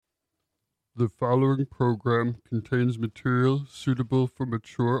The following program contains material suitable for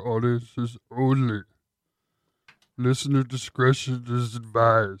mature audiences only. Listener discretion is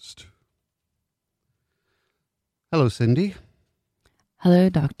advised. Hello, Cindy. Hello,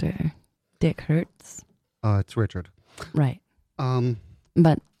 Dr. Dick Hurts. It's Richard. Right.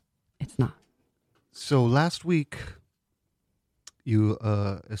 But it's not. So last week, you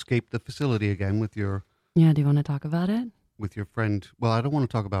escaped the facility again with your Yeah, do you want to talk about it? friend. Well, I don't want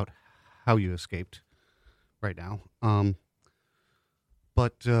to talk about how you escaped right now.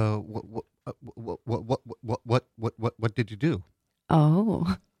 But what did you do?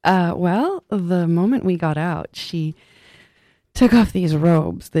 Oh, well, the moment we got out, she took off these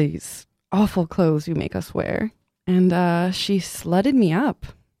robes, these awful clothes you make us wear, and she slutted me up.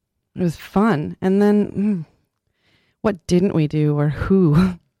 It was fun. And then, what didn't we do, or who?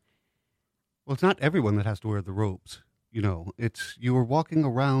 Well, it's not everyone that has to wear the robes. You know, you were walking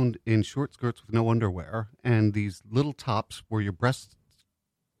around in short skirts with no underwear and these little tops where your breasts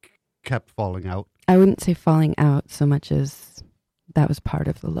kept falling out. I wouldn't say falling out so much as that was part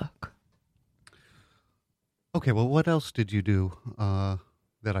of the look. Okay, well, what else did you do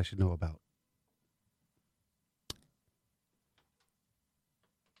that I should know about?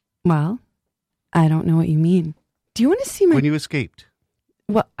 Well, I don't know what you mean. Do you want to see my... When you escaped.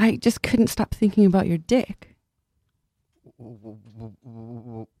 Well, I just couldn't stop thinking about your dick.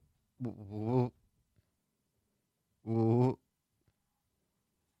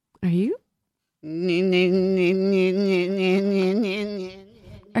 Are you?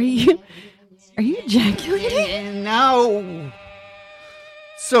 Are you ejaculating? No.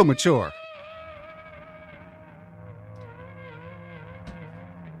 So mature.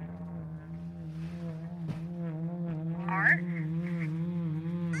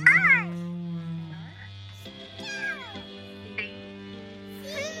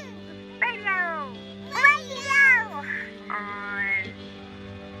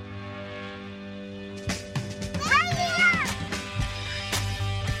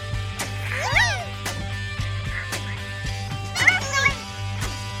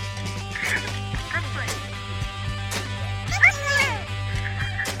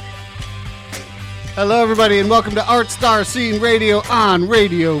 Hello, everybody, and welcome to Art Star Scene Radio on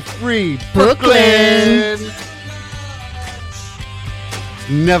Radio Free Brooklyn.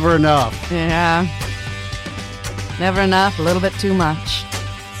 Never enough. Yeah. Never enough, a little bit too much.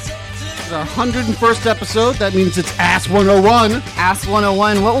 This is our 101st episode. That means it's Ass 101. Ass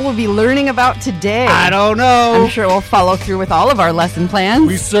 101, what will we be learning about today? I don't know. I'm sure we'll follow through with all of our lesson plans.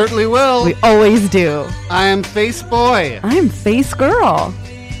 We certainly will. We always do. I am Face Boy. I'm Face Girl.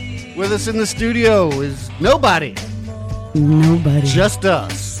 With us in the studio is nobody. Nobody. Just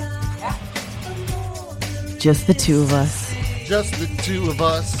us. Just the two of us. Just the two of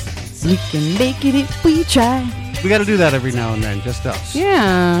us. We can make it if we try. We got to do that every now and then, just us.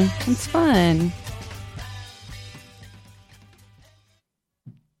 Yeah, it's fun.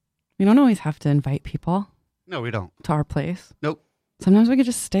 We don't always have to invite people No, we don't. to our place. Nope. Sometimes we could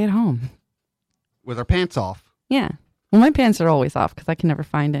just stay at home. With our pants off. Yeah. Well, my pants are always off because I can never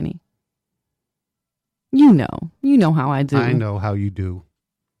find any. You know how I do. I know how you do.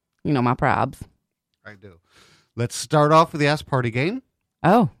 You know my probs. I do. Let's start off with the Ask Party game,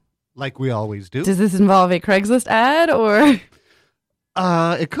 Oh, like we always do. does this involve a Craigslist ad or?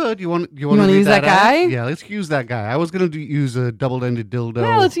 It could. You want to wanna use that guy? Yeah, let's use that guy. I was gonna use a double-ended dildo.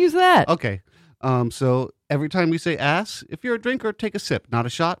 Yeah, let's use that. Okay. So every time we say ass, if you're a drinker, take a sip, not a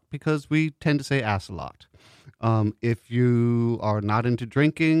shot, because we tend to say ass a lot. If you are not into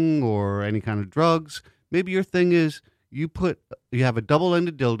drinking or any kind of drugs, maybe your thing is you have a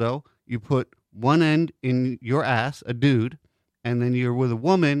double-ended dildo, you put one end in your ass, a dude, and then you're with a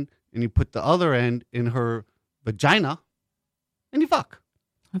woman and you put the other end in her vagina and you fuck.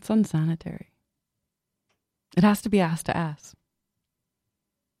 That's unsanitary. It has to be ass to ass.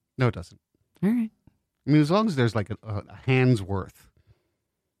 No, it doesn't. All right. I mean, as long as there's like a hand's worth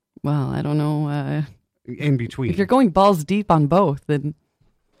Well, I don't know. in between. If you're going balls deep on both, then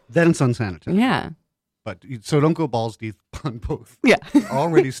it's unsanitary. yeah. But so don't go balls deep on both. Yeah.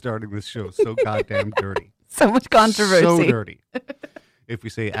 Already starting this show so goddamn dirty. So much controversy. So dirty. If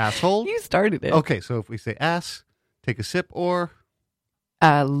we say asshole. You started it. Okay, so if we say ass, take a sip, or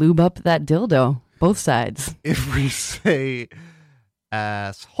Lube up that dildo. Both sides. if we say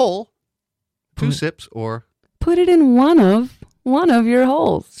asshole, two sips, or Put it in one of your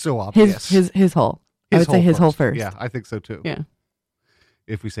holes. so obvious. His hole. I would say his hole first. Yeah, I think so too. Yeah.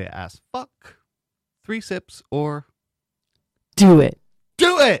 If we say ass fuck, 3 sips, or Do it.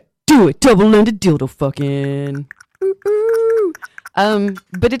 do it. Do it. Double-ended dildo fucking. Ooh, ooh.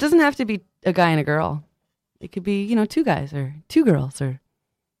 But it doesn't have to be a guy and a girl. It could be, two guys or two girls or.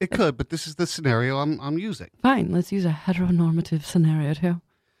 It could, but this is the scenario I'm using. Fine, let's use a heteronormative scenario to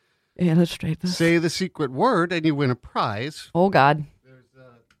illustrate this. Say the secret word and you win a prize. Oh, God. There's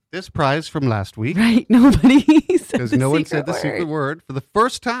this prize from last week. Right, nobody said Because no one said the secret word for the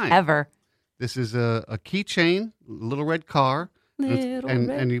first time. Ever. This is a keychain, little red car,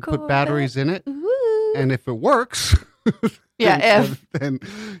 and you put red batteries in it. Ooh. And if it works, Yeah, then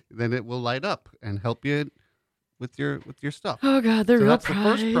it will light up and help you with your stuff. Oh, God, the So real that's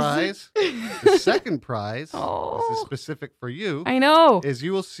prize. the first prize. The second prize, Oh. this is specific for you, I know. is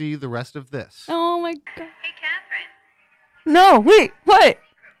you will see the rest of this. Oh, my God. Hey, Catherine. No, wait, what?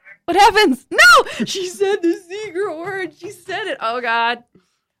 What happens? No! She said the secret word. She said it. Oh, God.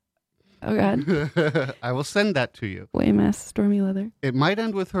 Oh, God. I will send that to you. Waymass Stormy Leather. It might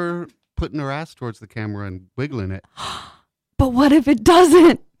end with her putting her ass towards the camera and wiggling it. But what if it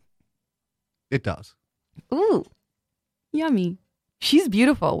doesn't? It does. Ooh, yummy. She's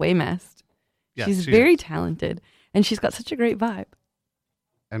beautiful, Waymast. Yes, She's she very is. talented, and she's got such a great vibe.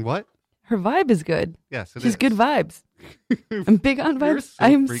 And what? Her vibe is good. Yes, it She's is. good vibes. I'm big on You're vibes. so I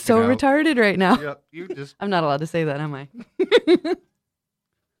am freaking so out. retarded right now. Yep, you just I'm not allowed to say that, am I?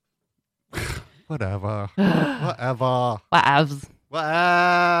 whatever. Whatever. Whatevs.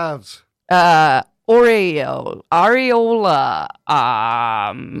 Whatevs. Oreo, areola,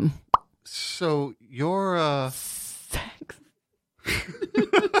 So you're sex.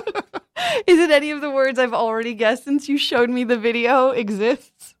 Is it any of the words I've already guessed since you showed me the video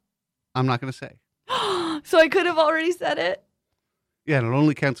exists? I'm not going to say. So I could have already said it? Yeah, and it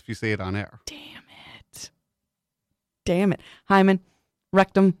only counts if you say it on air. Damn it. Damn it. Hymen,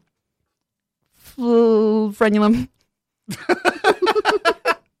 rectum, frenulum,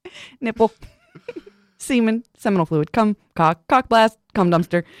 nipple, semen, seminal fluid, cum, cock blast, cum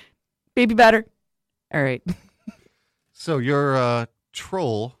dumpster, baby batter. All right. So your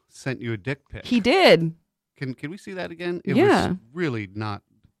troll sent you a dick pic. He did. Can we see that again? It Yeah. was really not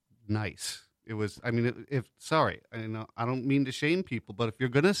nice. It was. I mean, sorry, I don't mean to shame people, but if you're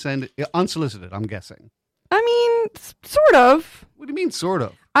gonna send it unsolicited, I'm guessing. I mean, sort of. What do you mean, sort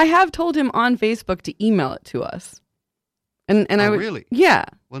of? I have told him on Facebook to email it to us. And I Oh, would, really? Yeah.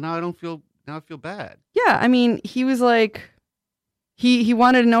 Well, now I feel bad. Yeah, I mean, he was like, he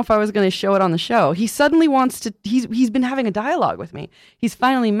wanted to know if I was going to show it on the show. He suddenly wants to. He's been having a dialogue with me. He's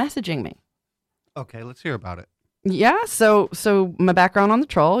finally messaging me. Okay, let's hear about it. Yeah. So my background on the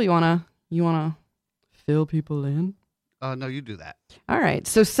troll. You wanna fill people in? No, you do that. All right.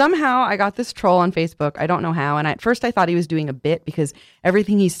 So somehow I got this troll on Facebook. I don't know how. And at first I thought he was doing a bit because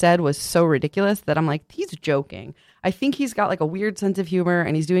everything he said was so ridiculous that I'm like, he's joking. I think he's got like a weird sense of humor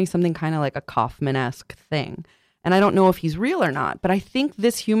and he's doing something kind of like a Kaufman-esque thing. And I don't know if he's real or not, but I think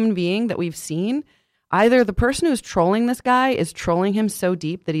this human being that we've seen, either the person who's trolling this guy is trolling him so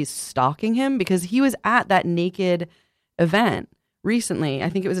deep that he's stalking him because he was at that naked event recently. I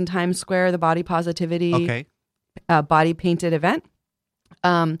think it was in Times Square, the body positivity. Okay. Body painted event.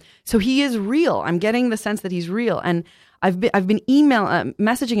 So he is real. I'm getting the sense that he's real, and I've been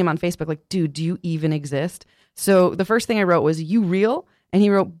messaging him on Facebook like, dude, do you even exist? So the first thing I wrote was, you real? And he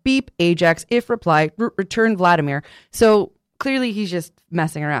wrote, beep, Ajax, if reply, return Vladimir. So clearly he's just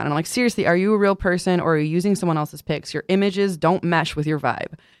messing around. And I'm like, seriously, are you a real person or are you using someone else's pics? Your images don't mesh with your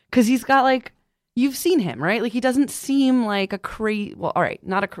vibe. Because he's got like, you've seen him, right? Like he doesn't seem like a crazy, well, all right,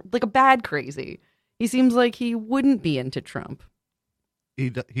 not like a bad crazy. He seems like he wouldn't be into Trump. He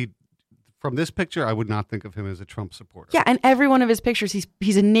from this picture, I would not think of him as a Trump supporter. Yeah, and every one of his pictures,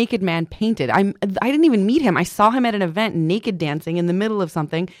 he's a naked man painted. I didn't even meet him. I saw him at an event naked dancing in the middle of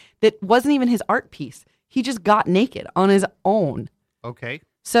something that wasn't even his art piece. He just got naked on his own. Okay.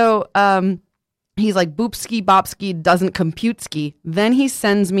 So he's like, boopski, bopski, doesn't compute ski. Then he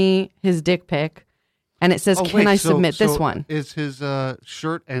sends me his dick pic, and it says, can I submit this one? Is his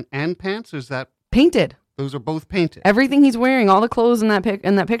shirt and pants, or is that... Painted. Those are both painted. Everything he's wearing, all the clothes in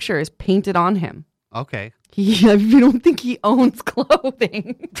that picture is painted on him. Okay. I don't think he owns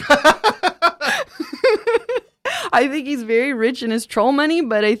clothing. I think he's very rich in his troll money,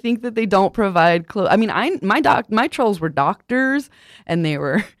 but I think that they don't provide clothes. I mean, my trolls were doctors, and they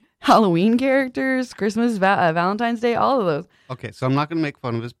were Halloween characters, Christmas, Valentine's Day, all of those. Okay, so I'm not going to make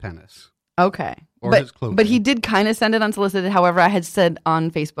fun of his penis. Okay. Or his clothing. But he did kind of send it unsolicited. However, I had said on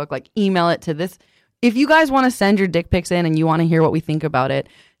Facebook, like, email it to this. If you guys want to send your dick pics in and you want to hear what we think about it,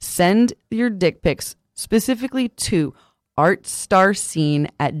 send your dick pics specifically to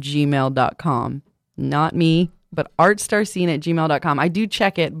artstarcene@gmail.com. Not me, but artstarcene@gmail.com. I do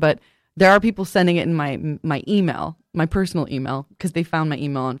check it, but There are people sending it in my email, my personal email, because they found my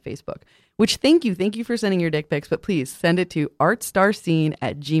email on Facebook. Which, thank you for sending your dick pics, but please send it to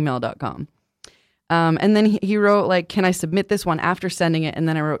artstarcene@gmail.com. And then he wrote, like, can I submit this one after sending it? And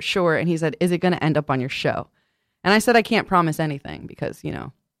then I wrote, sure. And he said, is it going to end up on your show? And I said, I can't promise anything because, you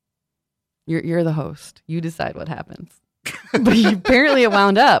know, you're the host. You decide what happens. But apparently it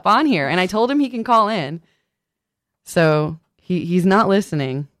wound up on here. And I told him he can call in. So he's not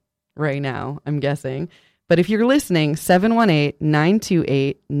listening right now, I'm guessing. But if you're listening,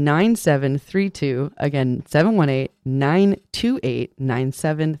 718-928-9732. Again,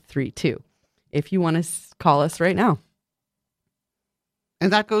 718-928-9732. If you want to call us right now.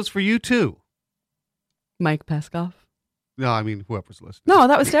 And that goes for you, too. Mike Peskoff. No, I mean, whoever's listening. No,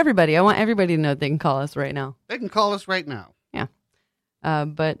 that was to everybody. I want everybody to know they can call us right now. They can call us right now. Yeah.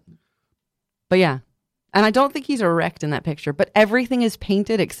 But yeah. And I don't think he's erect in that picture, but everything is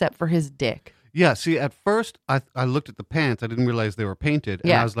painted except for his dick. Yeah, see, at first, I looked at the pants. I didn't realize they were painted. And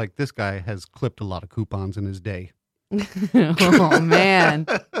Yeah. I was like, this guy has clipped a lot of coupons in his day. Oh, man.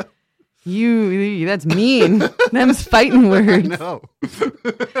 That's mean. Them's fighting words. I know.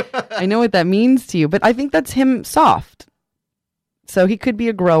 I know what that means to you, but I think that's him soft. So he could be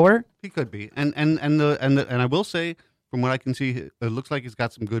a grower. He could be. And I will say, from what I can see, it looks like he's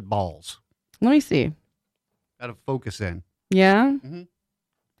got some good balls. Let me see. Got to focus in. Yeah. Mhm.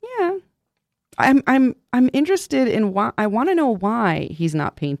 Yeah. I'm interested in why. I want to know why he's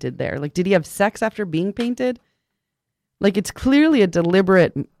not painted there. Like, did he have sex after being painted? Like, it's clearly a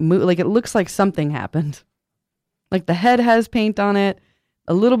deliberate move. Like, it looks like something happened. Like, the head has paint on it.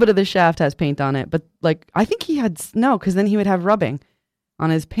 A little bit of the shaft has paint on it. But, like, I think he had... No, because then he would have rubbing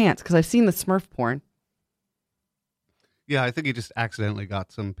on his pants. Because I've seen the Smurf porn. Yeah, I think he just accidentally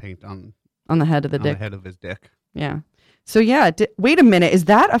got some paint on The head of the on dick. the head of his dick. Yeah. So, yeah. Wait a minute. Is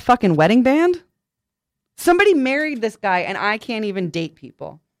that a fucking wedding band? Somebody married this guy, and I can't even date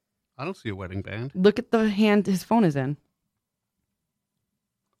people. I don't see a wedding band. Look at the hand his phone is in.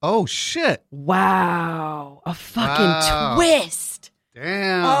 Oh, shit. Wow. A fucking Wow. twist.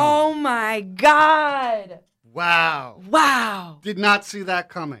 Damn. Oh, my God. Wow. Wow. Did not see that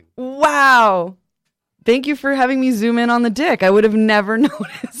coming. Wow. Thank you for having me zoom in on the dick. I would have never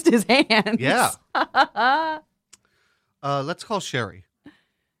noticed his hands. Yeah. Let's call Sherry.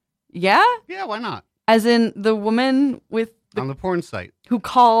 Yeah? Yeah, why not? As in the woman with On the porn site. who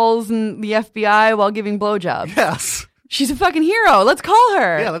calls and the FBI while giving blowjobs. Yes. She's a fucking hero. Let's call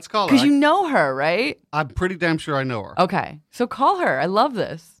her. Yeah, let's call her. Because you know her, right? I'm pretty damn sure I know her. Okay. So call her. I love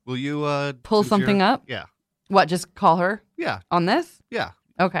this. Will you Pull since something you're- up? Yeah. What, just call her Yeah. on this? Yeah.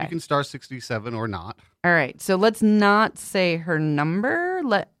 Okay. You can star 67 or not. All right. So let's not say her number.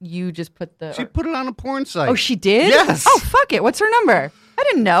 Let you just put the... She put it on a porn site. Oh, she did? Yes. Oh, fuck it. What's her number? I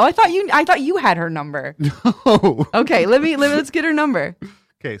didn't know. I thought you had her number. No. Okay, let's get her number.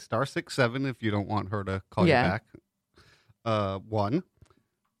 Okay, star 67 if you don't want her to call Yeah. you back.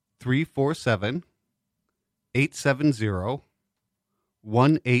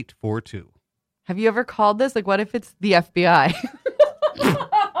 1-347-870-1842. Have you ever called this? Like, what if it's the FBI?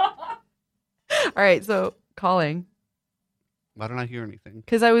 All right, so calling Why don't I hear anything?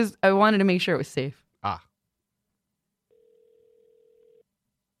 because I wanted to make sure it was safe. Ah.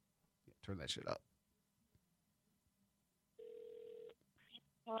 Turn that shit up.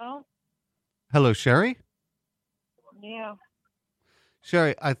 Hello? Hello, Sherry? Yeah.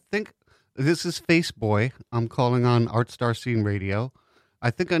 Sherry, I think this is Faceboy. I'm calling on Art Star Scene Radio. I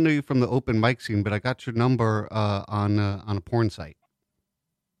think I know you from the open mic scene, but I got your number on a porn site.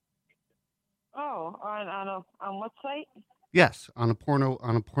 Oh, on what site? Yes, on a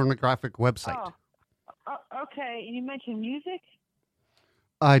pornographic website. Oh, okay. You mentioned music?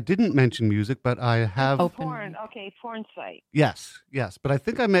 I didn't mention music, but I have. Open. Porn. Okay, porn site. Yes. But I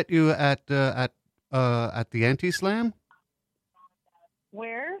think I met you at the Anti-Slam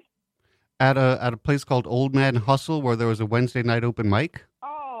Where? at a place called Old Man Hustle, where there was a Wednesday night open mic.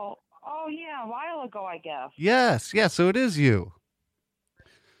 Oh yeah, a while ago, I guess. Yes. So it is you.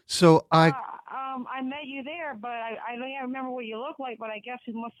 So I met you there, but I don't remember what you look like, but I guess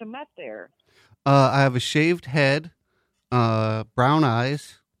we must have met there. I have a shaved head, brown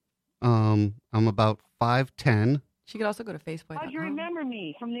eyes. I'm about 5'10". She could also go to Facebook. How'd you remember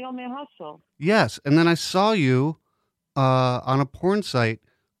me from the Old Man Hustle? Yes, and then I saw you on a porn site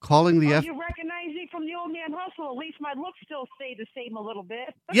calling the You recognize me from the Old Man Hustle? At least my looks still stay the same a little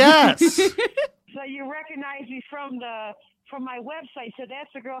bit. Yes. So you recognize me from my website. So that's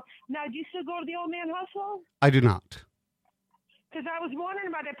the girl. Now, do you still go to the Old Man Hustle? I do not. Because I was wondering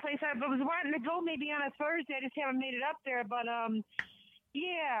about that place. I was wanting to go maybe on a Thursday. I just haven't made it up there. But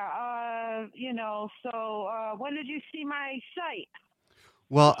Yeah, when did you see my site?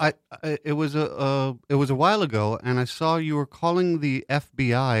 Well, it was a while ago, and I saw you were calling the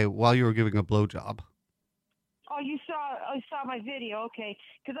FBI while you were giving a blowjob. You saw my video, okay?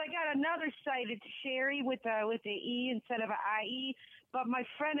 Because I got another site. It's Sherry with the E instead of a IE. But my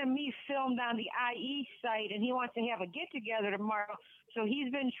friend and me filmed on the IE site, and he wants to have a get together tomorrow. So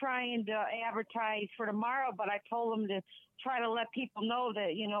he's been trying to advertise for tomorrow, but I told him to try to let people know that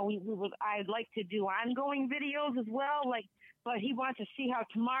we would. I'd like to do ongoing videos as well, like. But he wants to see how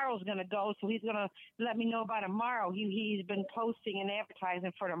tomorrow's going to go, so he's going to let me know by tomorrow. He's been posting and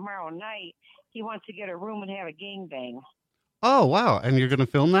advertising for tomorrow night. He wants to get a room and have a gangbang. Oh, wow. And you're going to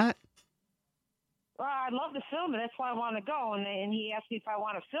film that? Well, I'd love to film it. That's why I want to go. And he asked me if I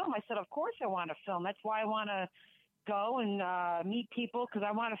want to film. I said, of course I want to film. That's why I want to go and meet people because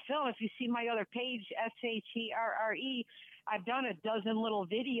I want to film. If you see my other page, SHERRE, I've done a dozen little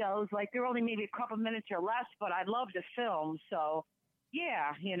videos. Like they're only maybe a couple minutes or less, but I'd love to film. So,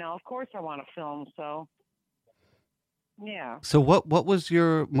 yeah, of course I want to film. So, yeah. So what was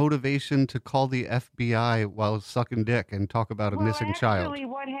your motivation to call the FBI while sucking dick and talk about a Well, missing child? actually,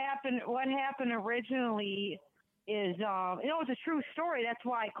 what happened originally is, it's a true story. That's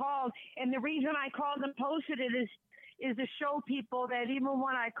why I called, and the reason I called and posted it is to show people that even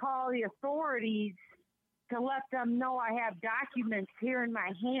when I call the authorities to let them know I have documents here in my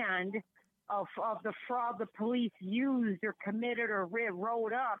hand of the fraud the police used or committed or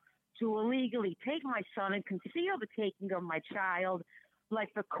wrote up to illegally take my son and conceal the taking of my child, like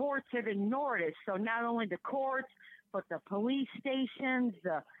the courts have ignored it. So not only the courts, but the police stations,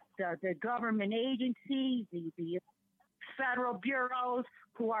 the government agencies, the federal bureaus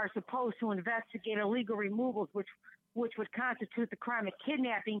who are supposed to investigate illegal removals, which would constitute the crime of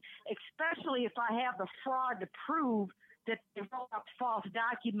kidnapping, especially if I have the fraud to prove that they wrote up false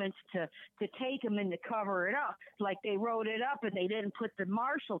documents to take them and to cover it up. Like they wrote it up and they didn't put the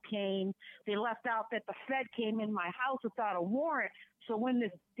marshal came. They left out that the Fed came in my house without a warrant. So in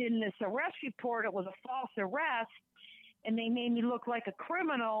this arrest report, it was a false arrest, and they made me look like a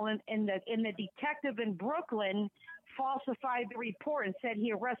criminal. And the detective in Brooklyn falsified the report and said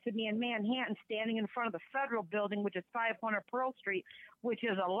he arrested me in Manhattan standing in front of the federal building, which is 500 Pearl Street, which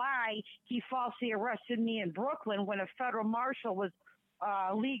is a lie. He falsely arrested me in Brooklyn when a federal marshal was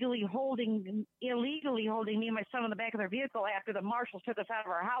illegally holding me and my son in the back of their vehicle after the marshals took us out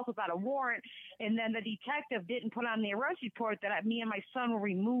of our house without a warrant. And then the detective didn't put on the arrest report that me and my son were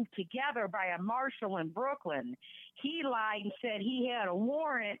removed together by a marshal in Brooklyn. He lied and said he had a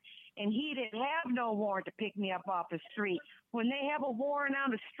warrant, and he didn't have no warrant to pick me up off the street. When they have a warrant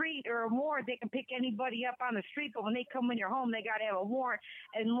on the street or a warrant, they can pick anybody up on the street. But when they come in your home, they got to have a warrant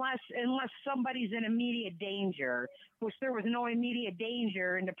unless somebody's in immediate danger, which there was no immediate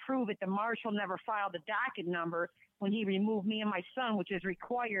danger. And to prove it, the marshal never filed a docket number when he removed me and my son, which is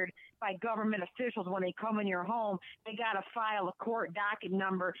required by government officials when they come in your home. They got to file a court docket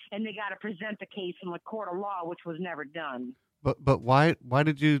number, and they got to present the case in the court of law, which was never done. But why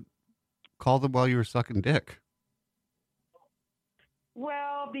did you call them while you were sucking dick?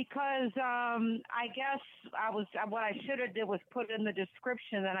 Well, because I guess what I should have did was put in the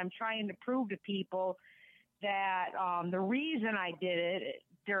description that I'm trying to prove to people that the reason I did it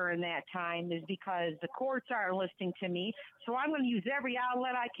during that time is because the courts aren't listening to me. So I'm going to use every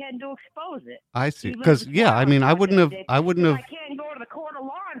outlet I can to expose it. I see. Because I mean, I wouldn't have. If I can't go to the court of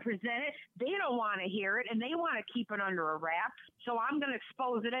law and present it, they don't want to hear it, and they want to keep it under a wrap. So I'm going to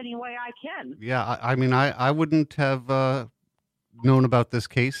expose it any way I can. Yeah, I mean, I wouldn't have known about this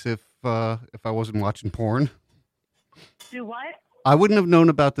case if I wasn't watching porn. Do what? I wouldn't have known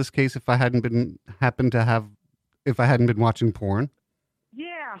about this case if I hadn't been watching porn.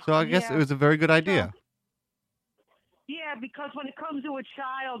 Yeah. So I guess it was a very good idea. Yeah, because when it comes to a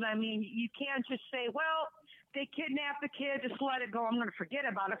child, I mean, you can't just say, well, they kidnapped the kid, just let it go. I'm going to forget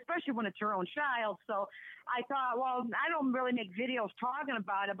about it, especially when it's your own child. So I thought, well, I don't really make videos talking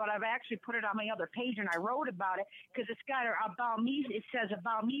about it, but I've actually put it on my other page and I wrote about it because it's got about me. It says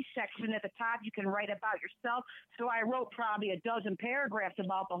about me section at the top. You can write about yourself. So I wrote probably a dozen paragraphs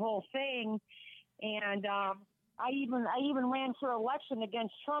about the whole thing. And, I even ran for election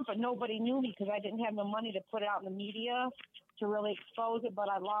against Trump, but nobody knew me because I didn't have the money to put it out in the media to really expose it. But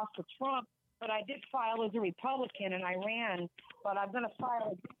I lost to Trump. But I did file as a Republican, and I ran. But I'm going to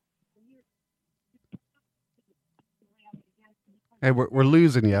file. Hey, we're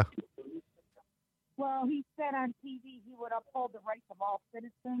losing you. Well, he said on TV he would uphold the rights of all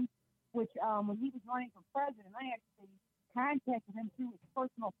citizens, which when he was running for president, I actually contacted him through his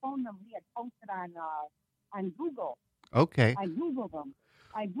personal phone number he had posted on Google. Okay. I Googled them.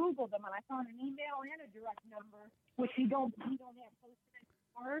 And I found an email and a direct number, which he don't have posted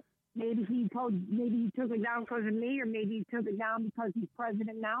anymore. Maybe he took it down because of me, or maybe he took it down because he's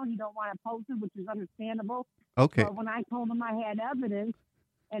president now. He don't want to post it, which is understandable. Okay. But when I told him I had evidence,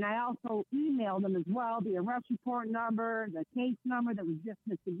 and I also emailed him as well, the arrest report number, the case number that was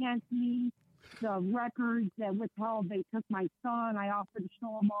dismissed against me, the records that withheld, they took my son. I offered to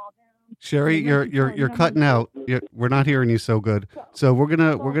show them all down. Sherry, you're cutting out. We're not hearing you so good. So we're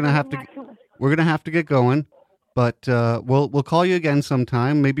gonna have to get going. But we'll call you again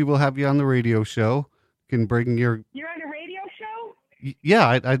sometime. Maybe we'll have you on the radio show. Can bring your. You're on a radio show?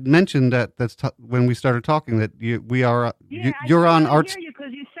 Yeah, I mentioned that. When we started talking that we are. Yeah, you're on I Arts. hear you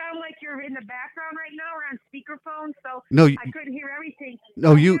because you sound like you're in the background right now or on speakerphone. So No, I couldn't hear everything.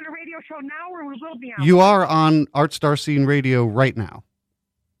 No, Are you. on a radio show now, or we will be on? You are on Art Star Scene Radio right now.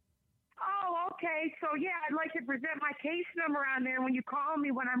 Oh, okay. So yeah, I'd like to present my case number on there when you call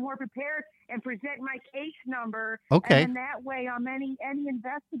me when I'm more prepared, and present my case number. Okay. And then that way, any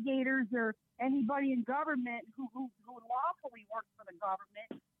investigators or anybody in government who lawfully works for the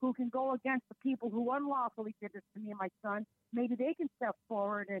government, who can go against the people who unlawfully did this to me and my son, maybe they can step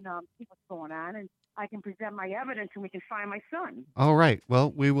forward and see what's going on, and I can present my evidence, and we can find my son. All right.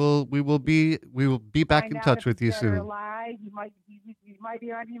 Well, we will be back Find in out touch if with you he's dead or soon. alive. You might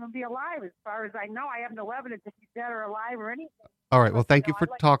not even be alive. As far as I know, I have no evidence if he's dead or alive or anything. All right. Well, thank you No, for I'd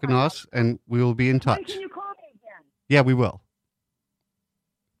like to talking to find us, and we will be in When touch. can you call me again? Yeah, we will.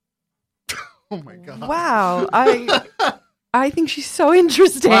 Oh my God. Wow. I think she's so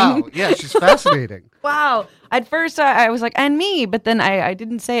interesting. Wow. Yeah, she's fascinating. Wow. At first I was like, and me, but then I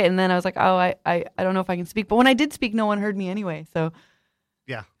didn't say it. And then I was like, oh, I don't know if I can speak. But when I did speak, no one heard me anyway. So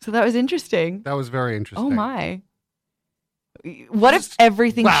Yeah. So that was interesting. That was very interesting. Oh my. What if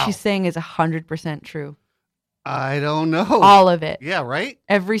everything Wow. she's saying is 100% true? I don't know. All of it. Yeah, right?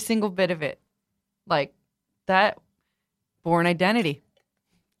 Every single bit of it. Like that Bourne Identity.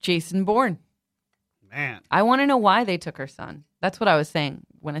 Jason Bourne. Man. I want to know why they took her son. That's what I was saying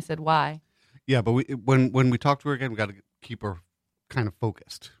when I said why. Yeah, but when we talk to her again, we got to keep her kind of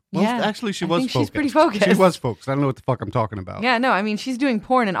focused. Well, Yeah, actually, she I was think focused. she's pretty focused. She was focused. I don't know what the fuck I'm talking about. Yeah, no, I mean, she's doing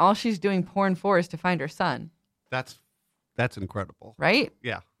porn, and all she's doing porn for is to find her son, That's incredible. right?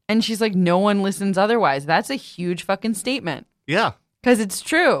 Yeah. And she's like, no one listens otherwise. That's a huge fucking statement. Yeah. Because it's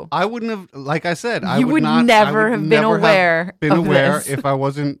true. I wouldn't have, like I said, I You would would not, never I would have been never aware been of aware this. if I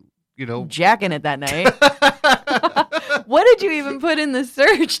wasn't, Jacking it that night. What did you even put in the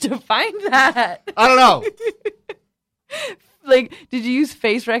search to find that? I don't know. Like, did you use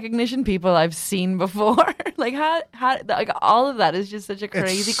face recognition? People I've seen before. Like, how, like, all of that is just such a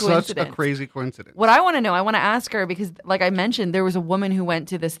crazy It's coincidence. such a crazy coincidence. What I want to know, I want to ask her because, like I mentioned, there was a woman who went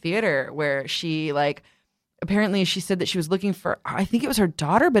to this theater where she, like, apparently she said that she was looking for, I think it was her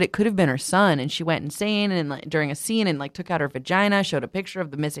daughter, but it could have been her son. And she went insane and, like, during a scene and, like, took out her vagina, showed a picture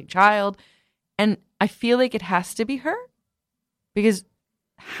of the missing child. And I feel like it has to be her because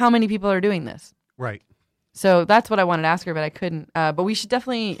how many people are doing this? Right. So that's what I wanted to ask her, but I couldn't. But we should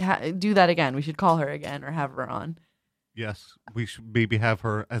definitely do that again. We should call her again or have her on. Yes. We should maybe have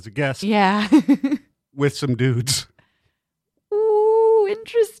her as a guest Yeah. with some dudes. Ooh,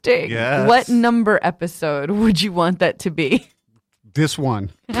 interesting. Yes. What number episode would you want that to be? This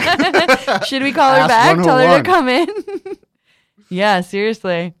one. Should we call her Ask back? Tell her 101. to come in? Yeah,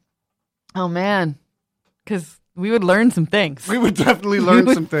 seriously. Oh, man. Because we would learn some things. We would definitely We learn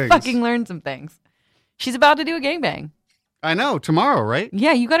would some things. fucking learn some things. She's about to do a gangbang. I know. Tomorrow, right?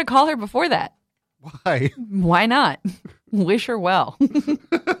 Yeah, you got to call her before that. Why? Why not? Wish her well.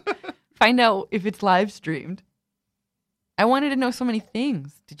 Find out if it's live streamed. I wanted to know so many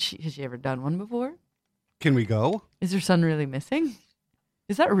things. Has she ever done one before? Can we go? Is her son really missing?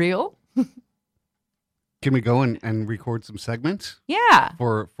 Is that real? Can we go and record some segments Yeah.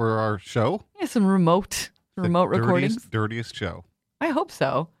 for our show? Yeah, some remote The recordings. Dirtiest show. I hope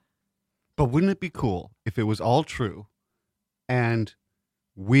so. But wouldn't it be cool if it was all true and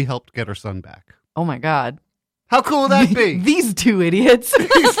we helped get our son back? Oh my God. How cool would that be? These two idiots.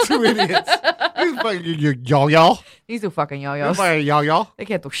 These two idiots. These fucking y'all. These two fucking You're yo-yos. fucking y'all. They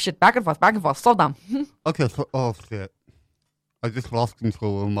can't do shit back and forth. Slow down. Okay, so, oh shit. I just lost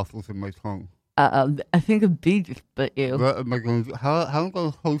control of the muscles in my tongue. I think a bee just bit you. What am I going to, how am I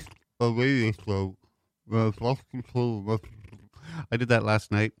going to host a radio show when I've lost control of muscles? I did that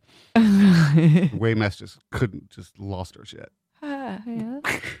last night. Waymess just lost her shit. Yeah.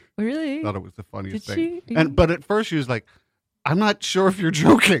 Really? Thought it was the funniest Did thing. she? But at first she was like, I'm not sure if you're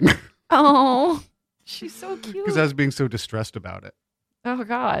joking. Oh, she's so cute. Because I was being so distressed about it. Oh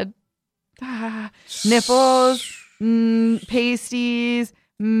God. Nipples. pasties,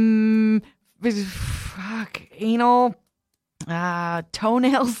 fuck, anal,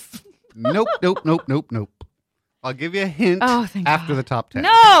 toenails. Nope. I'll give you a hint Oh, thank after God. the top 10.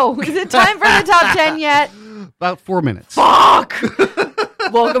 No! Is it time for the top 10 yet? About 4 minutes. Fuck!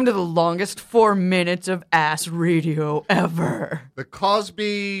 Welcome to the longest 4 minutes of ass radio ever. The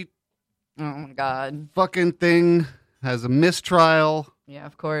Cosby Oh my God. fucking thing has a mistrial. Yeah,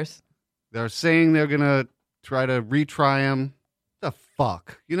 of course. They're saying they're going to try to retry him. The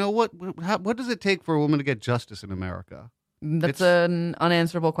fuck? You know, what does it take for a woman to get justice in America? That's an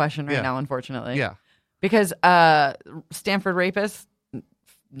unanswerable question right Yeah. now, unfortunately. Yeah. Because Stanford rapist,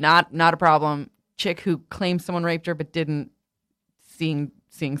 not a problem. Chick who claims someone raped her but didn't, seeing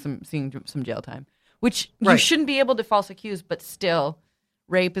some jail time, which you Right. shouldn't be able to false accuse, but still,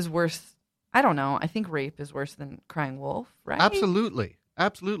 rape is worse. I don't know. I think rape is worse than crying wolf, right? Absolutely.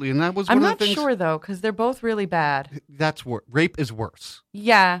 And that was I'm one not of the things. sure though, because they're both really bad. That's rape is worse.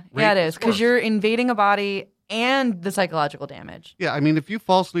 Yeah, Rape it is is, because worse. you're invading a body and the psychological damage Yeah, I mean, if you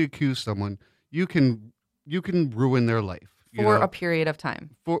falsely accuse someone, you can ruin their life for a period of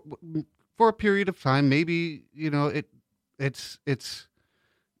time. for a period of time. Maybe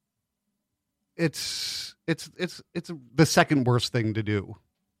it's the second worst thing to do.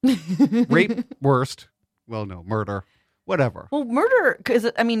 Rape worst. Well, no, murder, whatever. Well, murder, because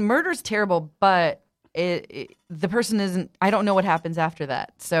murder's terrible, but the person isn't. I don't know what happens after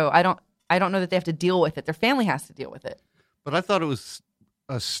that, so I don't know that they have to deal with it. Their family has to deal with it. But I thought it was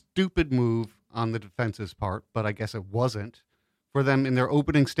a stupid move on the defense's part, but I guess it wasn't, for them in their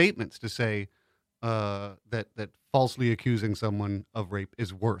opening statements to say that falsely accusing someone of rape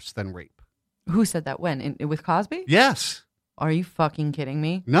is worse than rape. Who said that? When with Cosby? Yes. Are you fucking kidding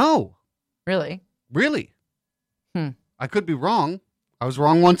me? No. Really? Really. Hmm. I could be wrong. I was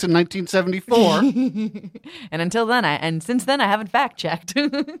wrong once in 1974. And since then, I haven't fact checked.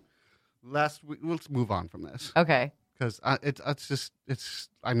 Last week, let's move on from this Okay. because it's.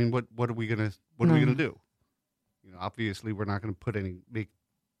 I mean, what are we gonna do? You know, obviously, we're not gonna make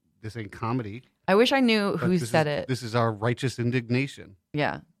this ain't comedy. I wish I knew but who this said is- it. This is our righteous indignation.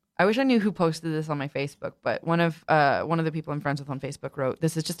 Yeah. I wish I knew who posted this on my Facebook, but one of the people I'm friends with on Facebook wrote,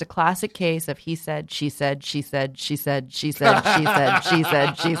 "This is just a classic case of he said, she said, she said, she said, she said, she said, she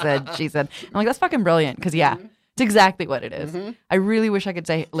said, she said, she said." I'm like, that's fucking brilliant, because it's exactly what it is. Mhm. I really wish I could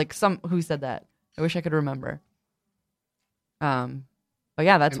say like who said that. I wish I could remember. But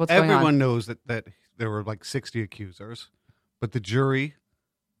yeah, that's And what's going on. everyone knows that there were like 60 accusers, but the jury,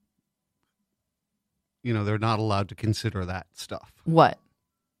 they're not allowed to consider that stuff. What?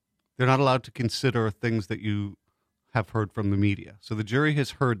 They're not allowed to consider things that you have heard from the media. So the jury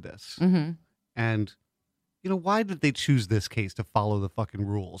has heard this. Mm-hmm. And, why did they choose this case to follow the fucking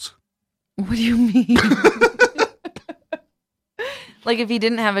rules? What do you mean? Like if he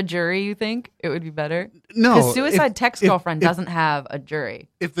didn't have a jury, you think it would be better? No. Because Suicide Text if- Girlfriend if- doesn't have a jury.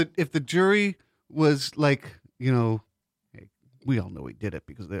 If the jury was like, hey, we all know he did it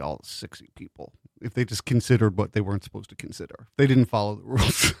because they all 60 people. If they just considered what they weren't supposed to consider. They didn't follow the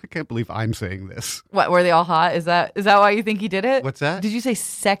rules. I can't believe I'm saying this. What, were they all hot? Is that why you think he did it? What's that? Did you say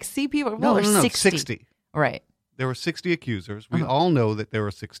sexy people? No, or 60? 60. Right. There were 60 accusers. We Uh-huh. all know that there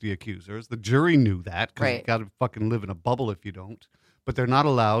were 60 accusers. The jury knew that because you Right. got to fucking live in a bubble if you don't. But they're not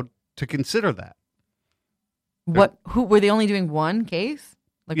allowed to consider that. Who were they only doing one case?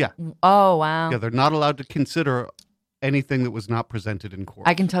 Like, Yeah. Oh, wow. Yeah, they're not allowed to consider anything that was not presented in court.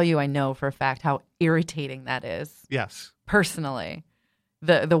 I can tell you I know for a fact how irritating that is. Yes. Personally,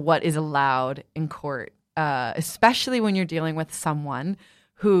 the what is allowed in court, especially when you're dealing with someone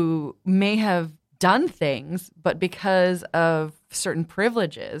who may have done things, but because of certain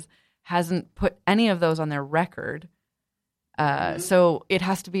privileges, hasn't put any of those on their record. So it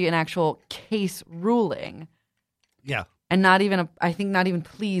has to be an actual case ruling, Yeah. and not even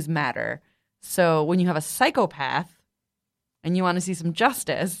pleas matter. So when you have a psychopath and you want to see some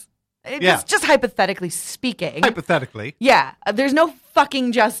justice, it's just hypothetically speaking. Hypothetically. Yeah, there's no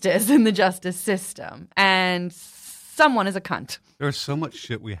fucking justice in the justice system, and someone is a cunt. There's so much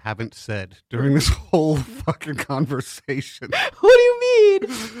shit we haven't said during this whole fucking conversation. What do you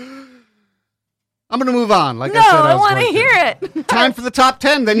mean? I'm going to move on. Like No, I said, I was want to going hear it. Time for the top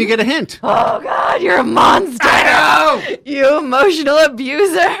 10, then you get a hint. Oh God, you're a monster. I know. You emotional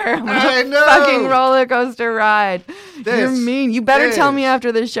abuser. I know. Fucking roller coaster ride. You're This mean. You better tell me is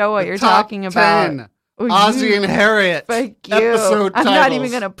after the show what The you're top talking about. 10, Oh, Ozzy you- and Harriet. Fuck you. Episode I'm not titles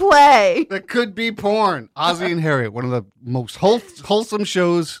even gonna play. that could be porn. Ozzy and Harriet, one of the most wholesome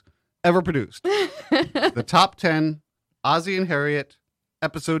shows ever produced. The top 10 Ozzy and Harriet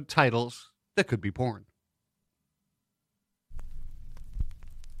episode titles that could be porn.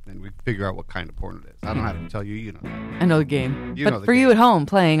 and we figure out what kind of porn it is. I don't have to tell you. You know that. I know the game. You but know the for you game. at home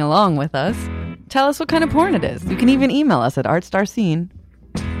playing along with us, tell us what kind of porn it is. You can even email us at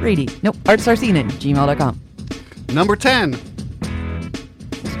artstarcene@gmail.com. Number 10.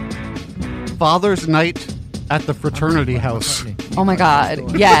 Father's Night at the fraternity house. Oh my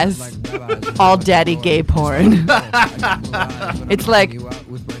God, yes. All daddy gay porn. It's like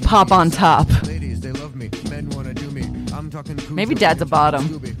pop on top. Maybe dad's a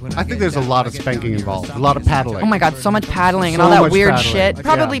bottom. I think there's a lot of spanking involved. A lot of paddling. Oh my God, so much paddling and So all that much weird paddling. shit.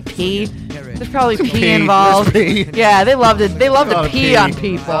 Probably Yeah. pee. There's probably pee Pee. involved. There's pee. Yeah, they loved it. They love Lot to of pee pee. on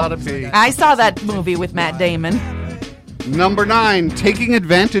people. Lot of pee. I saw that movie with Matt Damon. Number 9. Taking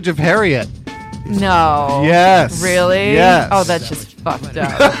advantage of Harriet. No. Yes. Really? Yes. Oh, that's just fucked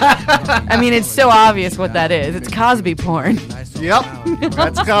up. I mean, it's so obvious what that is. It's Cosby porn. Yep.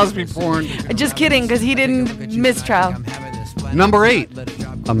 That's Cosby porn. Just kidding, because he didn't mistrial. Number 8.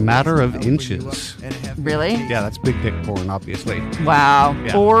 A Matter of Inches. Really? Yeah, that's big dick porn, obviously. Wow.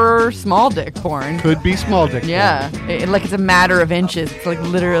 Yeah. Or small dick porn. Could be small dick Yeah. Like it's a matter of inches. It's like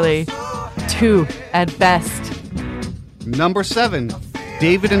literally 2 at best. porn. Number 7.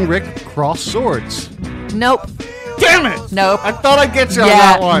 David and Rick cross swords. Nope. Damn it! Nope. I thought I'd get you on Yeah,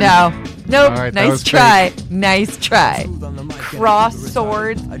 that one. no. Nope. All right, that Nice was try. Nice try. Cross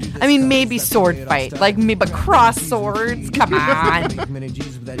swords. I mean, maybe sword fight. Like me, but cross swords. Come on.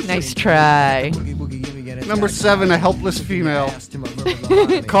 Nice try. Number 7. A helpless female.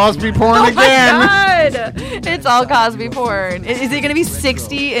 Cosby porn Oh again. my God! It's all Cosby porn. Is it going to be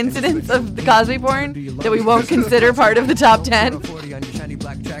 60 incidents of the Cosby porn that we won't consider part of the top 10?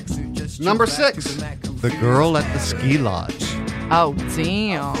 Number 6. The girl at the ski lodge. Oh,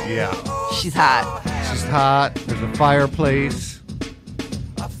 damn. Yeah. She's hot. She's hot. There's a fireplace.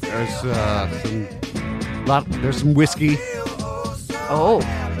 There's some whiskey. Oh,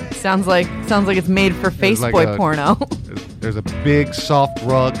 sounds like it's made for There's like Faceboy a- porno. There's a big soft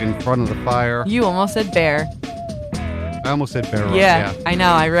rug in front of the fire. You almost said bear. I almost said bear rug. Yeah, I know.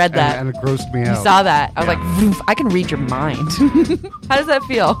 I read that. And it grossed me You out. saw that. I was Yeah. like, "Voof, I can read your mind. How does that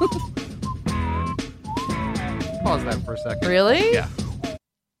feel? Pause that for a second. Really? Yeah.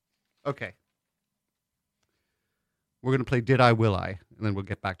 Okay. We're gonna play Did I Will I, and then we'll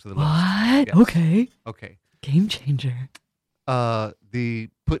get back to the list. What? Yes. Okay. Okay. Game changer. The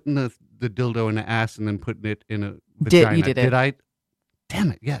putting the dildo in the ass and then putting it in a Did- vagina. you did it. Did I?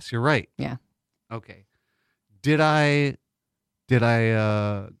 Damn it! Yes, you're right. Yeah. Okay. Did I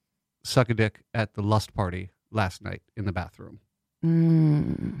suck a dick at the lust party last night in the bathroom?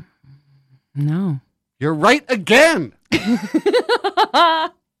 No. You're right again.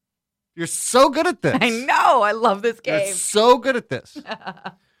 You're so good at this. I know. I love this You're game. so good at this.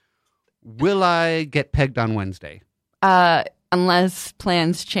 Will I get pegged on Wednesday? Unless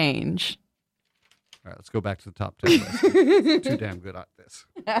plans change. All right, let's go back to the top 10 list. Too damn good at this.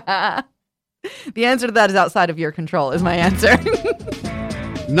 The answer to that is outside of your control, is my answer.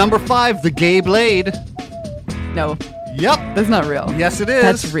 Number 5, the gay blade. No, Yep. that's not real. Yes, it is.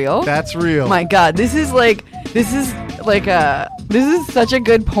 That's real? That's real. My God, this is such a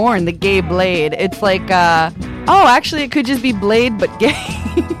good porn, the gay blade. It's like, actually it could just be Blade, but gay.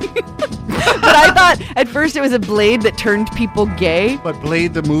 But I thought at first it was a blade that turned people gay. But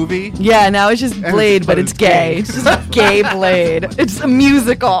Blade the movie? Yeah, now it's just Blade, but it's gay. It's just a gay Blade. It's a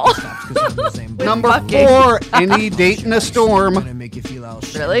musical. Number fucking. 4, any date in a storm.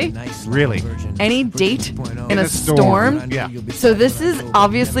 Really? Really? Any date in a storm? Yeah. So this is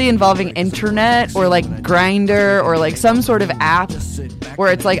obviously involving internet or like Grindr or like some sort of app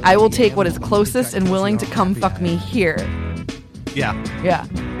where it's like I will take what is closest and willing to come fuck me here. Yeah. Yeah.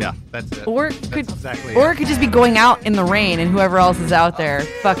 Yeah. That's it. Or That's could exactly or it. it could just be going out in the rain and whoever else is out there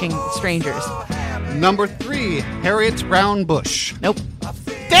fucking strangers. Number 3, Harriet's brown bush. Nope.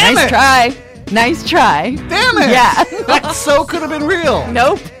 Damn nice it! try. Nice try. Damn it! Yeah. That so could have been real.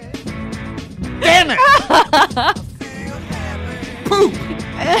 Nope. Damn it! Poop!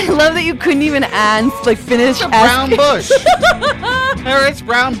 I love that you couldn't even finish It's a brown asking. bush. Harriet's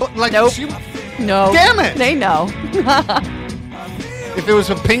brown bush. Like, Nope. No. Damn it! They know. If it was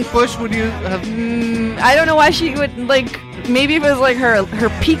a pink bush, would you have? I don't know why she would maybe if it was like her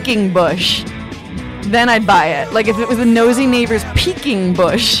peeking bush, then I'd buy it. Like if it was a nosy neighbor's peeking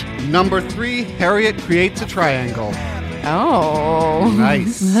bush. Number 3, Harriet creates a triangle. Oh,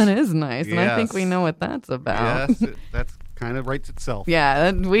 Nice. That is nice, and I think Yes. we know what that's about. Yes, that's kind of writes itself.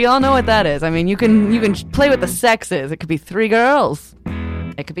 Yeah, we all know what that is. I mean, you can play with the sexes. It could be 3 girls.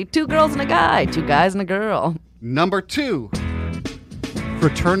 It could be 2 girls and a guy, 2 guys and a girl. Number 2,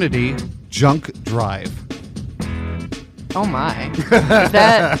 fraternity junk drive. Oh my. Is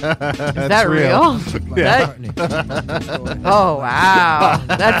that real? Yeah. Oh wow.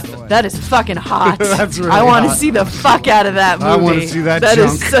 That is fucking hot. That's really I want to hot. see the fuck out of that movie. I want to see that That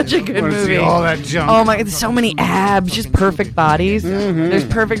junk. is such a good I wanna movie. See all that junk. Oh my, there's so many abs, just perfect bodies. There's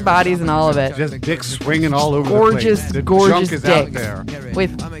perfect bodies in all of it. Just dicks swinging all over Gorgeous, the place. The gorgeous junk is out dicks. there.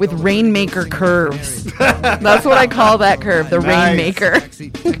 With Rainmaker curves. That's what I call that curve, the Nice. Rainmaker.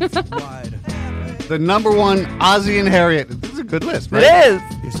 The number one, Ozzy and Harriet. This is a good list, right? It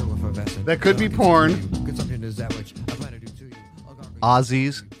is. That could be porn.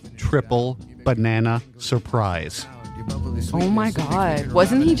 Ozzy's Triple Banana Surprise. Oh my god.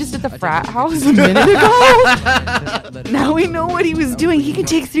 Wasn't he just at the frat house a minute ago? Now we know what he was doing. He can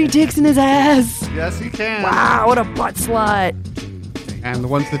take 3 dicks in his ass. Yes, he can. Wow, what a butt slut. And the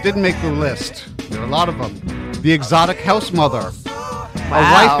ones that didn't make the list, there are a lot of them. The Exotic House Mother. Wow,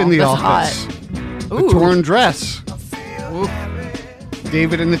 A Wife in the that's Office. hot. The Ooh. Torn Dress.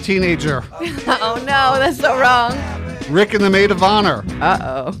 David and the Teenager. Oh no, that's so wrong. Rick and the Maid of Honor.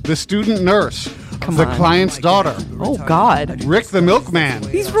 Uh-oh. The Student Nurse. Come the on. Client's Daughter. Oh god. Rick the Milkman.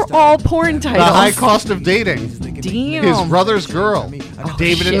 These were all porn The titles. High Cost of Dating. Damn. His Brother's Girl.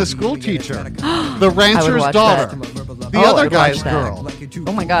 David and shit. the School Teacher. The Rancher's watch Daughter. that. The Oh, Other I'd Guy's watch that. Girl.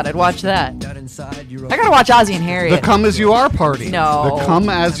 Oh my god, I'd watch that. I gotta watch Ozzy and The Harriet. Come As You Are Party. No. The Come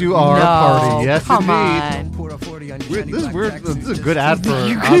As You Are no, Party. Yes, come indeed. on. This is a good ad for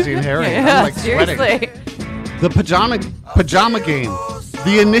Ozzy and Harriet. Yeah, I'm like sweating. seriously. The Pajama Game.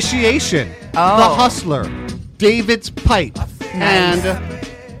 The Initiation. Oh. The Hustler. David's Pipe. And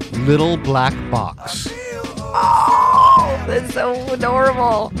Little Black Box. Oh, that's so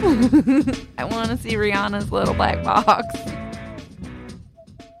adorable. I want to see Rihanna's little black box.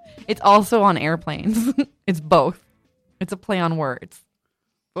 It's also on airplanes. It's both. It's a play on words.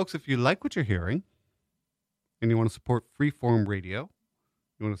 Folks, if you like what you're hearing and you want to support Freeform Radio,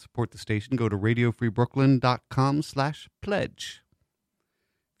 you want to support the station, go to radiofreebrooklyn.com/pledge.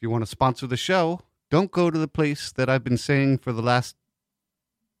 If you want to sponsor the show, don't go to the place that I've been saying for the last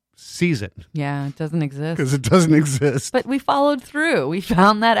season, Yeah, it doesn't exist. because it doesn't exist. But we followed through. We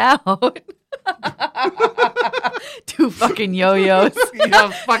found that out. 2 fucking yo-yos. Yeah,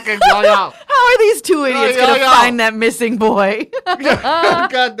 fucking yo-yo. How are these 2 idiots going to yo-yo. find that missing boy?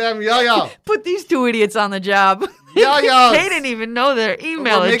 Goddamn yo-yo. Put these 2 idiots on the job. Yo-yos. They didn't even know their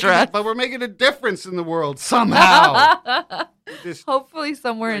email address. But we're making a difference in the world somehow. Just Hopefully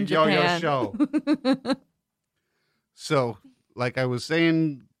somewhere in yo-yo Japan. show. So, like I was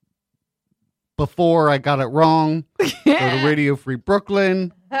saying before, I got it wrong. Go to Radio Free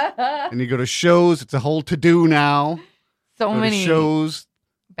Brooklyn, and you go to shows. It's a whole to-do now. So Go to many shows,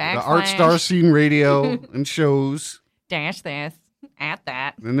 the backslash, Art Star Scene Radio and shows. dash this at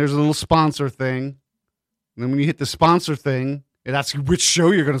that. Then there's a little sponsor thing. And then when you hit the sponsor thing, it asks you which show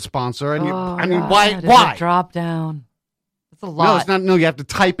you're going to sponsor. And why? It's Why? a drop down. That's a No, lot. it's not. No, you have to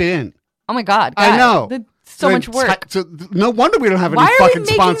type it in. Oh my god! I God, know. that's so then much work. no wonder we don't have Why any are we fucking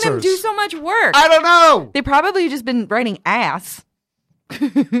making sponsors. them do so much work? I don't know. They probably just been writing ass.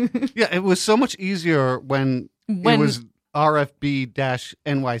 Yeah, it was so much easier when it was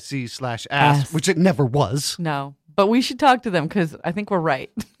RFB-NYC/ass, Ass. which it never was. No, but we should talk to them because I think we're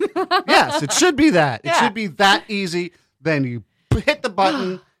right. Yes, it should be that. It Yeah. should be that easy. Then you hit the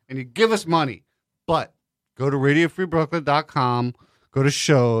button and you give us money. But go to radiofreebrooklyn.com, go to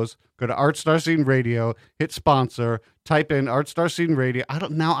shows, go to Art Star Scene Radio, hit sponsor, type in Art Star Scene Radio. I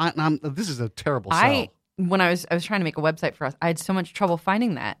don't now. This is a terrible sell. When I was trying to make a website for us, I had so much trouble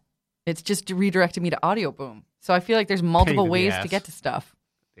finding that. It's just redirected me to Audio Boom. So I feel like there's multiple in the ways ass. to get to stuff.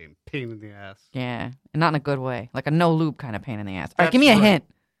 Damn pain in the ass. Yeah, and not in a good way, like a no lube kind of pain in the ass. All right, That's give me a right. hint.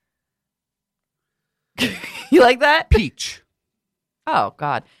 You like that? Peach. Oh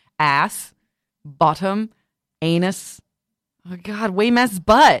God, ass, bottom, anus. Oh God, Waymouth's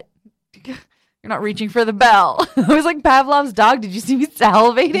butt. You're not reaching for the bell. I was like Pavlov's dog. Did you see me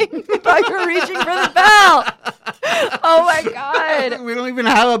salivating? I thought you were reaching for the bell. Oh my God. We don't even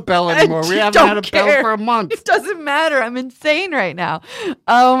have a bell anymore. We haven't don't had a care. bell for a month. It doesn't matter. I'm insane right now.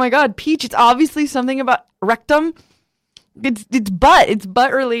 Oh my God, Peach. It's obviously something about rectum. It's butt. It's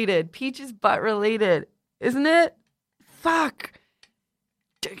butt related. Peach is butt related, isn't it? Fuck.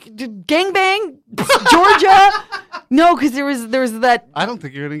 Gangbang, Georgia. No, because there was that. I don't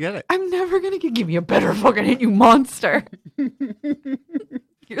think you're gonna get it. I'm never gonna give me a better fucking hit, you monster.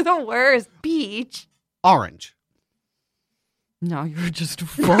 You're the worst, Peach. Orange. No, you're just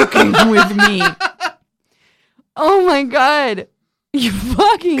fucking with me. Oh my God. You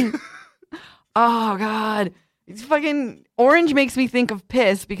fucking. Oh God. It's fucking. Orange makes me think of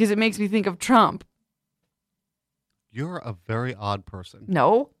piss because it makes me think of Trump. You're a very odd person.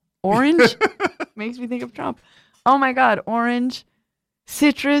 No. Orange makes me think of Trump. Oh my God. Orange,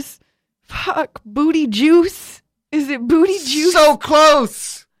 citrus, fuck, booty juice. Is it booty juice? So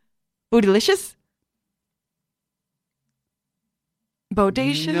close. Bootylicious?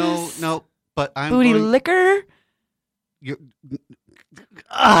 Bodacious? No. But I'm Booty going, liquor? you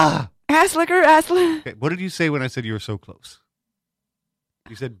Ass liquor? Okay, what did you say when I said you were so close?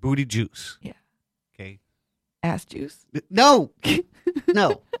 You said booty juice. Yeah. Okay. Ass juice? No.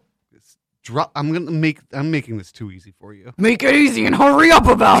 No. I'm making this too easy for you. Make it easy and hurry up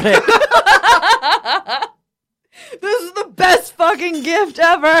about it. This is the best fucking gift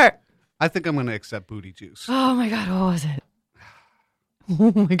ever. I think I'm going to accept booty juice. Oh my God, what was it?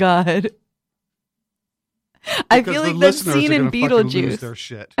 Oh my God. I Because feel the like that listeners scene are in gonna fucking lose Beetlejuice. their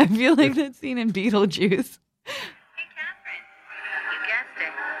shit. I feel like that scene in Beetlejuice. Hey, Catherine. You guessed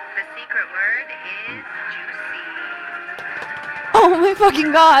it. The secret word is juicy. Oh my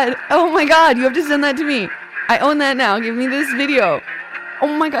fucking God. Oh my God, you have to send that to me. I own that now. Give me this video.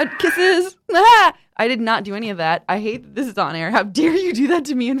 Oh my God, kisses. Ah! I did not do any of that. I hate that this is on air. How dare you do that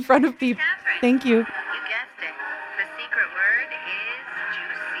to me in front of people? Catherine. Thank you. You guessed it. The secret word is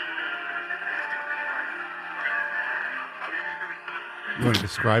juicy. You want to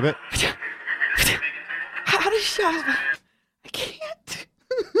describe it? How to show? I can't.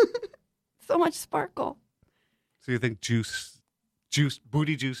 So much sparkle. So you think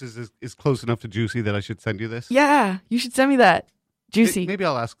booty juice is close enough to juicy that I should send you this? Yeah, you should send me that. Juicy. Maybe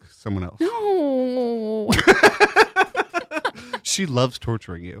I'll ask someone else. No. She loves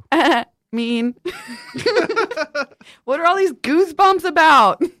torturing you. Mean. What are all these goosebumps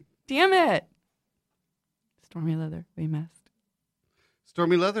about? Damn it. Stormy Leather, we missed.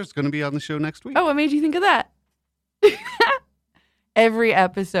 Stormy Leather's going to be on the show next week. Oh, what made you think of that? Every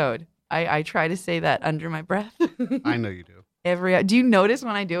episode, I try to say that under my breath. I know you do. Do you notice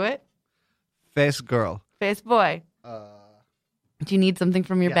when I do it? Face girl. Face boy. Do you need something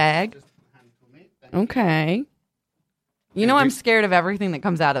from your bag? Just hand it to me. Thank you. Okay. You know And I'm we- scared of everything that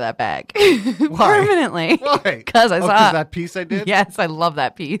comes out of that bag. Why? Permanently. Why? Because I Oh, saw it. that piece I did? Yes, I love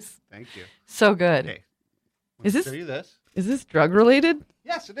that piece. Thank you. So good. Okay. Is Let me this- show you this? Is this drug related?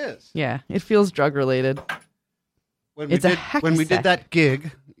 Yes, it is. Yeah, it feels drug related. When It's we a did, when we hacky-sack. did that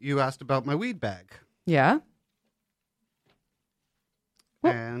gig, you asked about my weed bag. Yeah?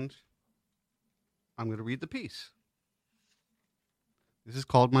 Well- And I'm going to read the piece. This is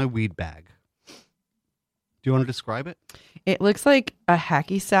called my weed bag. Do you want to describe it? It looks like a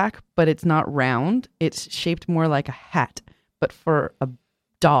hacky sack, but it's not round. It's shaped more like a hat, but for a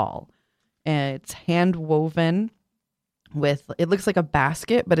doll. And it's hand woven with, it looks like a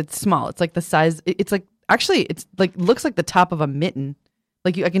basket, but it's small. It's like the size, it's like, actually, it's like, looks like the top of a mitten.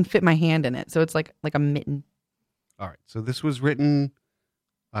 Like I can fit my hand in it. So it's like a mitten. All right. So this was written.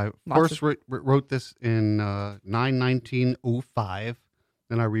 I Lots first wrote this in 9/19/05.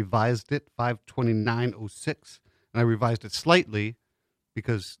 Then I revised it 5/29/06, and I revised it slightly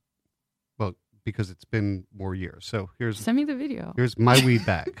because it's been more years. So here's Send me the video. my weed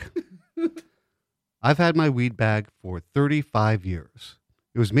bag. I've had my weed bag for 35 years.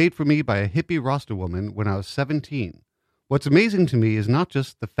 It was made for me by a hippie Rasta woman when I was 17. What's amazing to me is not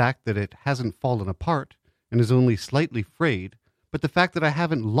just the fact that it hasn't fallen apart and is only slightly frayed, but the fact that I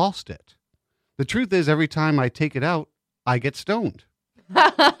haven't lost it. The truth is, every time I take it out, I get stoned.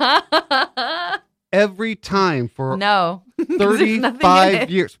 Every time for No. 'Cause there's nothing in 35 it.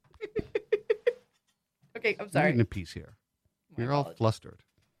 years. Okay, I'm I'm sorry. reading a piece here. My You're all apologies. flustered.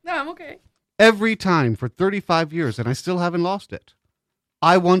 No, I'm okay. Every time for 35 years, and I still haven't lost it.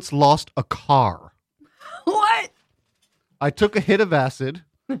 I once lost a car. What? I took a hit of acid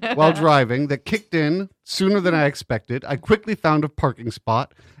while driving that kicked in sooner than I expected. I quickly found a parking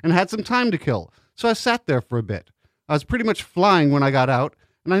spot and had some time to kill, so I sat there for a bit. I was pretty much flying when I got out,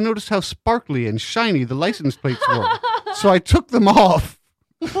 and I noticed how sparkly and shiny the license plates were. So I took them off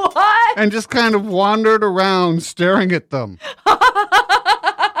What? and just kind of wandered around staring at them.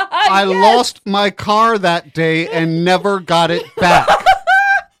 I lost my car that day and never got it back.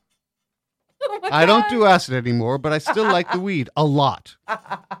 Oh my I don't God. do acid anymore, but I still like the weed a lot.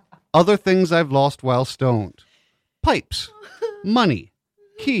 Other things I've lost while stoned: pipes, money,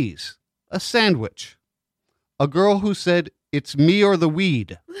 keys, a sandwich, a girl who said, "It's me or the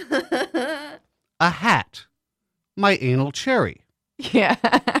weed," a hat, my anal cherry, Yeah.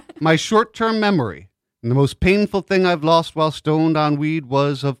 my short-term memory. And the most painful thing I've lost while stoned on weed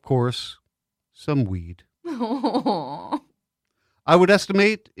was, of course, some weed. I would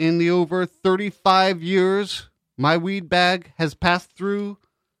estimate in the over 35 years my weed bag has passed through.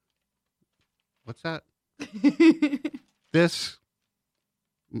 What's that? This,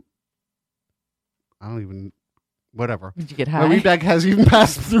 I don't even, whatever. Did you get My high? weed bag has even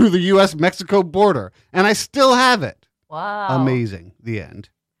passed through the U.S.-Mexico border, and I still have it. Wow. Amazing. The end.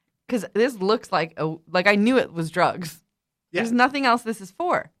 Because this looks like I knew it was drugs. Yeah. There's nothing else this is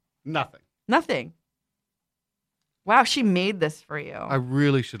for. Nothing. Nothing. Wow, she made this for you. I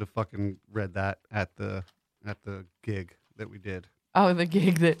really should have fucking read that at the gig that we did. Oh, the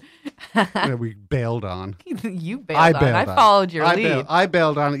gig that That we bailed on. you bailed I on. bailed I on it. followed your lead. I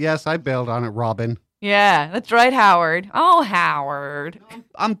bailed on it. Yes, I bailed on it, Robin. Yeah, that's right, Howard. Oh, Howard.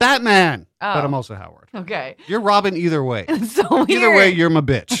 I'm Batman, Oh. but I'm also Howard. Okay. You're Robin either way. It's so weird. Either way, you're my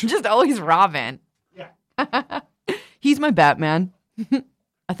bitch. I'm just always Robin. Yeah. He's my Batman.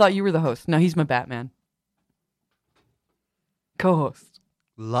 I thought you were the host. No, he's my Batman. Co-host.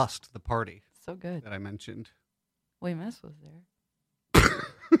 Lust, the party So good. that I mentioned. Wait, Miss was there.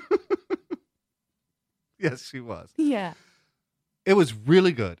 Yes, she was. Yeah. It was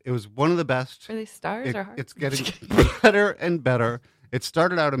really good. It was one of the best. Are they stars or hearts? It's getting better and better. It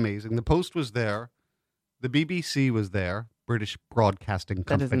started out amazing. The Post was there. The BBC was there. British Broadcasting That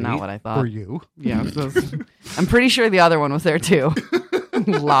Company. is not what I thought. For you. Yeah. I'm pretty sure the other one was there too.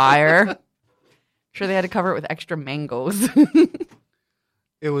 Liar. Sure they had to cover it with extra mangoes.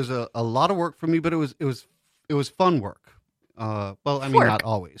 It was a lot of work for me, but it was fun work. Well, I mean, Work. not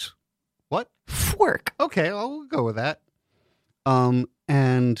always. What? Fork. Okay, I'll go with that. And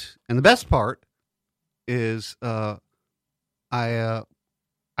the best part is I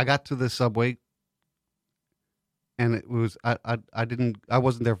got to the subway, and it was I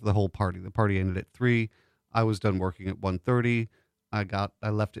wasn't there for the whole party. The party ended at 3:00. I was done working at 1:30. I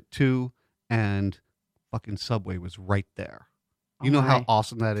left at 2:00, and fucking Subway was right there. You know how my.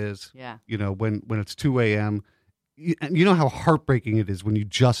 awesome that is. Yeah. You know when it's 2 a.m. You know how heartbreaking it is when you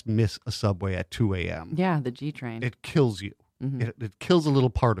just miss a Subway at 2 a.m. Yeah, the G train. It kills you. Mhm. It kills a little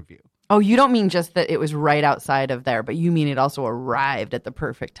part of you. Oh, you don't mean just that it was right outside of there, but you mean it also arrived at the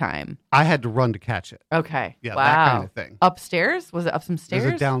perfect time. I had to run to catch it. Okay. Yeah, wow. that kind of thing. Upstairs? Was it up some stairs?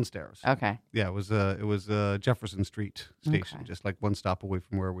 There's a downstairs. Okay. Yeah, it was Jefferson Street station, Okay. just like one stop away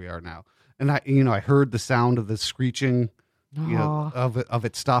from where we are now. And I heard the sound of the screeching, Oh. of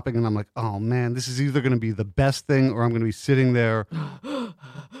it stopping, and I'm like, oh man, this is either going to be the best thing, or I'm going to be sitting there out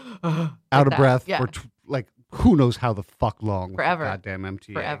of that, breath yeah. for like who knows how the fuck long. with the Forever. goddamn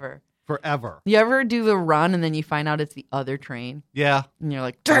MTA. Forever. You ever do the run and then you find out it's the other train? Yeah. And you're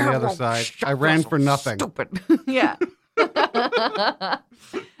like, On the "Damn, other oh, side. shit, I ran that's for so nothing." Stupid. Yeah.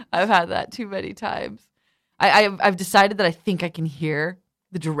 I've had that too many times. I've decided that I think I can hear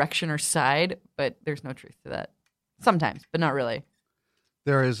the direction or side, but there's no truth to that. Sometimes, but not really.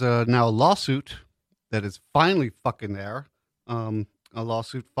 There is now a lawsuit that is finally fucking there. A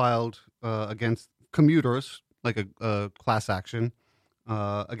lawsuit filed against commuters, like a class action,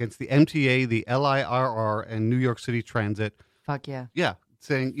 against the MTA, the LIRR, and New York City Transit. Fuck yeah. Yeah,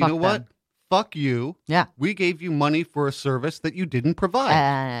 saying, you Fuck know what? them. Fuck you. Yeah. We gave you money for a service that you didn't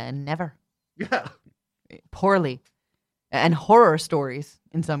provide. Never. Yeah. Poorly. And horror stories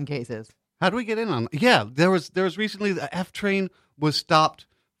in some cases. How do we get in on? Yeah, there was recently the F train was stopped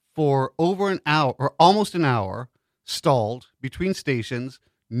for over an hour or almost an hour, stalled between stations,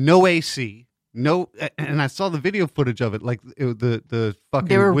 no AC, no, and I saw the video footage of it. Like the fucking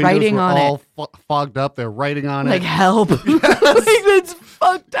They were windows writing were on all fogged up. They're writing on Like it. help. Like it's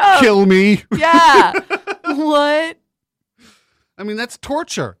fucked up. Kill me. Yeah. What? I mean, that's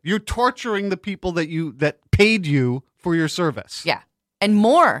torture. You're torturing the people that paid you for your service. Yeah. And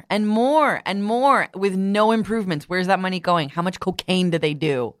more and more and more with no improvements. Where's that money going? How much cocaine do they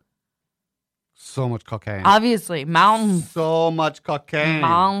do? So much cocaine. Obviously, mountains. So much cocaine.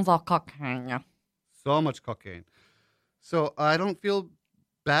 Mountains of cocaine. So much cocaine. So I don't feel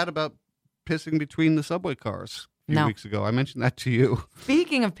bad about pissing between the subway cars a few No. weeks ago. I mentioned that to you.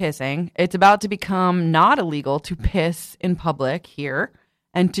 Speaking of pissing, it's about to become not illegal to piss in public here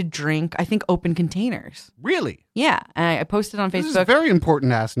and to drink, I think, open containers. Really? Yeah. And I posted on This is Facebook. very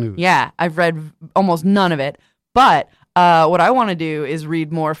important ass news. Yeah, I've read almost none of it. But what I want to do is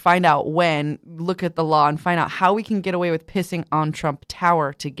read more, find out when, look at the law, and find out how we can get away with pissing on Trump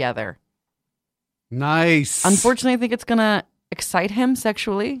Tower together. Nice. Unfortunately, I think it's going to excite him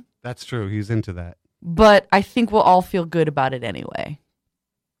sexually, That's true. He's into that. but I think we'll all feel good about it anyway.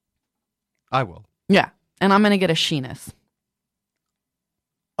 I will. Yeah. And I'm going to get a sheenus.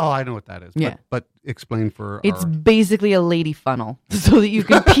 Oh, I know what that is. Yeah. But explain for It's our basically a lady funnel so that you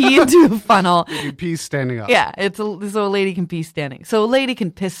can pee into the funnel. peas standing up. Yeah, so a lady can pee standing. So a lady can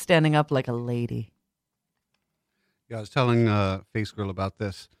piss standing up like a lady. Yeah, I was telling Face Girl about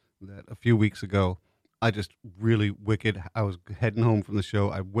this, that a few weeks ago, I just really wicked. I was heading home from the show.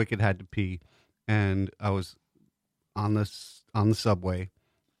 I wicked had to pee, and I was on the subway,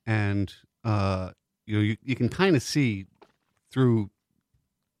 and you can kind of see through.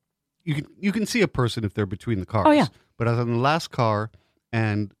 You can see a person if they're between the cars. Oh, yeah. But I was on the last car,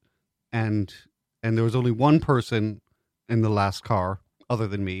 and there was only one person in the last car other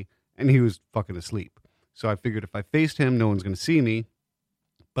than me, and he was fucking asleep. So I figured if I faced him, no one's going to see me.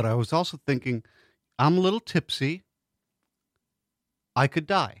 But I was also thinking, I'm a little tipsy. I could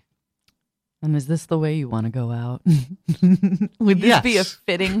die. And is this the way you want to go out? Would this be a Yes.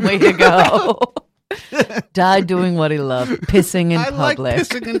 fitting way to go? Die doing what he loved, pissing in I public. like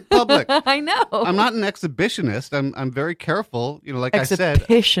pissing in public. I know. I'm not an exhibitionist. I'm very careful. Like I said,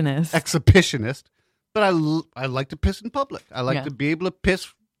 Exhibitionist. exhibitionist. But I like to piss in public. I like Yeah. to be able to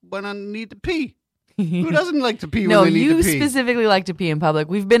piss when I need to pee. Who doesn't like to pee No, when they need you to pee? specifically like to pee in public.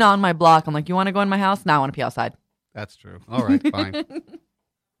 We've been on my block. I'm like, you want to go in my house? No, I want to pee outside. That's true. All right, fine.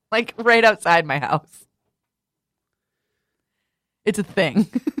 Like right outside my house. It's a thing.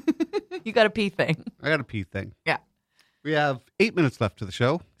 You got a pee thing. I got a pee thing. Yeah. We have 8 minutes left to the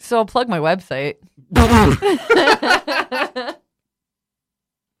show. So I'll plug my website.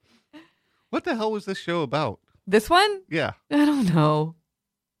 What the hell was this show about? This one? Yeah, I don't know.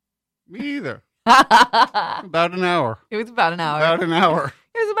 me either. It About an hour. was about an hour. About an hour.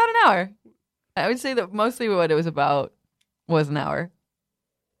 It was about an hour. I would say that mostly what it was about was an hour.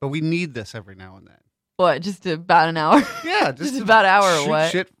 But we need this every now and then. What? Just about an hour? Yeah, Just about an hour or shoot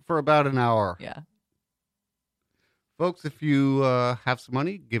what? shit for about an hour. Yeah. Folks, if you have some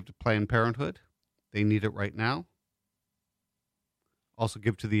money, give to Planned Parenthood. They need it right now. Also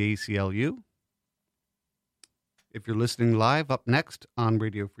give to the ACLU. If you're listening live, up next on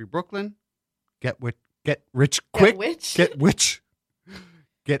Radio Free Brooklyn, Get Rich Quick.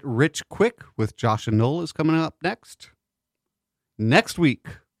 Get Rich Quick with Josh and Noel is coming up next. Next week,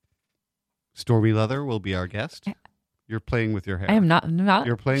 Stormy Leather will be our guest. You're playing with your hair. I am not.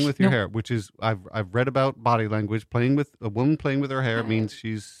 You're playing with your No. hair, which is I've read about body language. Playing with a woman playing with her hair means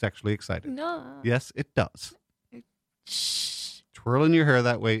she's sexually excited. No. Yes, it does. Shh. Twirling your hair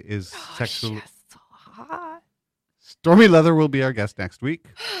that way is Oh, sexual. yes, so hot. Stormy Leather will be our guest next week,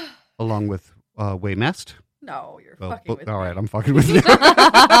 along with Way Mest. No, you're Well, fucking with all me. right, I'm fucking with you.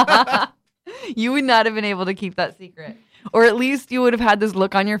 You would not have been able to keep that secret. Or at least you would have had this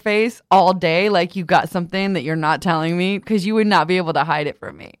look on your face all day like you got something that you're not telling me because you would not be able to hide it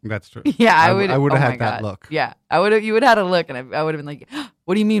from me. That's true. Yeah, I would. I would have oh my had that God. look. Yeah, I would have. You would have had a look, and I would have been like,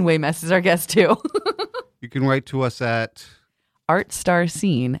 "What do you mean, Waymess is our guest too?" You can write to us at.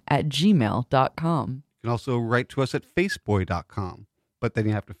 artstarcene@gmail.com. You can also write to us at faceboy.com, but then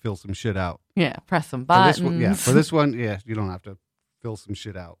you have to fill some shit out. Yeah, press some For buttons. this one, for this one, you don't have to fill some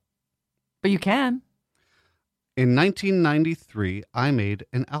shit out. But you can. In 1993, I made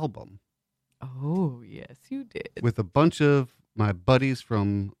an album Oh, yes, you did. with a bunch of my buddies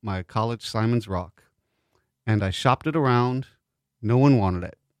from my college, Simon's Rock, and I shopped it around. No one wanted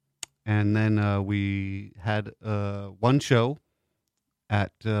it. And then we had one show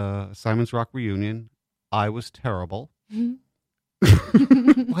at Simon's Rock reunion. I was terrible.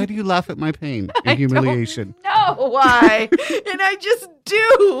 Why do you laugh at my pain and humiliation? No, why? And I just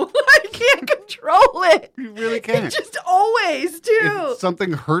do. I can't control it. You really It can't. just always do. If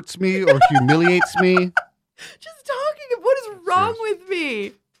something hurts me or humiliates me, Just talking. What is wrong with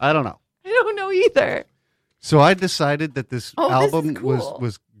me? I don't know. I don't know either. So I decided that this Oh, this album is cool.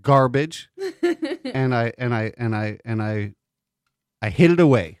 was garbage, and I hid it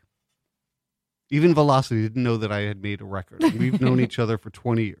away. Even Velocity didn't know that I had made a record. We've known each other for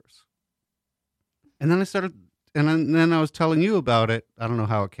 20 years. And then then I was telling you about it. I don't know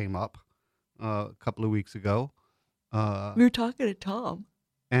how it came up a couple of weeks ago. We were talking to Tom.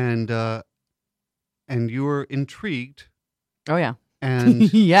 And you were intrigued. Oh, yeah.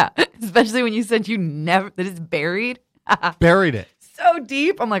 And Yeah. Especially when you said that it's buried. buried it. So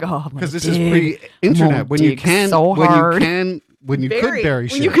deep. I'm like, oh, Because this is pre-internet. I'm When gonna you dig can, so hard. when you could bury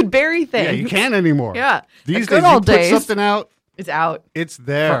shit. When you could bury things. Yeah, you can't anymore. Yeah. These The good days, you old put days. something out, It's out it's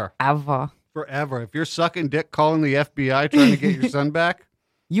there forever. forever. If you're sucking dick, calling the FBI, trying to get your son back,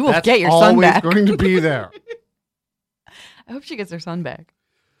 You will that's get your son always back. going to be there. I hope she gets her son back.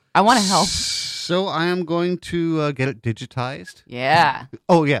 I want to help. So I am going to get it digitized. Yeah.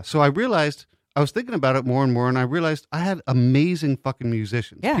 Oh yeah. So I realized I was thinking about it more and more, and I realized I had amazing fucking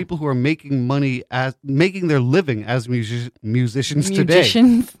musicians. Yeah. People who are making money making their living as musicians today.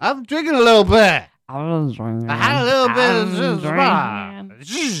 Musicians. I'm drinking a little bit. I was drinking. I had a little bit of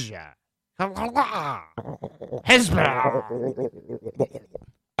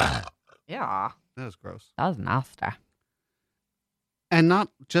Yeah. That was gross. That was nasty. And not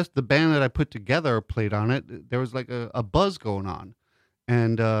just the band that I put together played on it. There was like a buzz going on.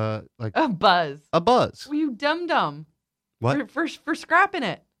 And like A buzz. a buzz. Were you dum-dum? What? For scrapping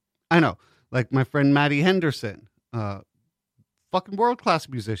it. I know. Like my friend Maddie Henderson, fucking world-class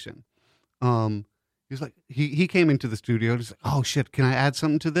musician. He's like, he came into the studio and he's like, oh shit, can I add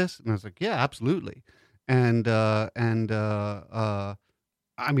something to this? And I was like, yeah, absolutely. And I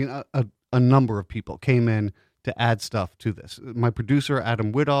mean, a number of people came in to add stuff to this. My producer,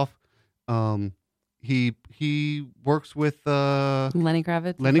 Adam Widoff, he works with Lenny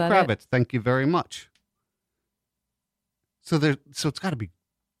Kravitz. Lenny is that Kravitz. Thank you very much. So it's got to be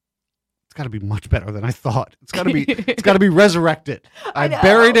much better than I thought. It's got to be resurrected. I know.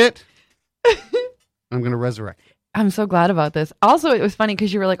 buried it. I'm going to resurrect it. I'm so glad about this. Also, it was funny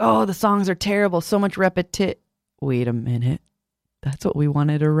because you were like, oh, the songs are terrible. So much Wait a minute. That's what we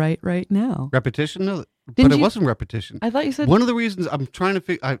wanted to write right now. Repetition? No, but Didn't it you- wasn't repetition. I thought you said... One of the reasons I'm trying to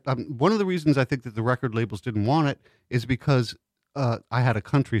figure, one of the reasons I think that the record labels didn't want it is because I had a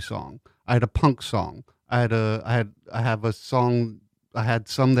country song, I had a punk song, I have a song, I had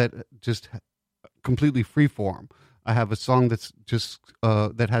some that just completely freeform. I have a song that's just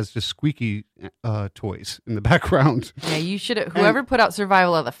that has just squeaky toys in the background. Yeah, you should have... Whoever put out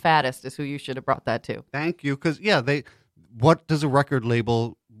Survival of the Fattest is who you should have brought that to. Thank you, because what does a record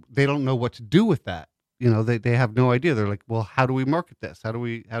label? They don't know what to do with that. You know, they have no idea. They're like, well, how do we market this? How do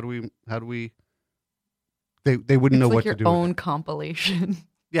we? They wouldn't know what to do. It's like your own compilation.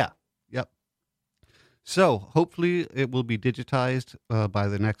 Yeah. Yep. So hopefully it will be digitized by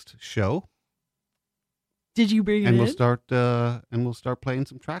the next show, Did you bring it and in? we'll start playing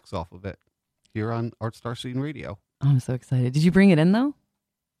some tracks off of it here on Art Star Scene Radio. I'm so excited. Did you bring it in though?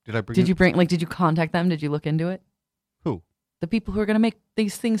 Did I bring? Did you contact them? Did you look into it? Who? The people who are going to make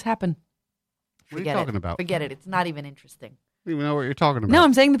these things happen. What are you talking about? Forget it. It's not even interesting. I don't even know what you're talking about. No,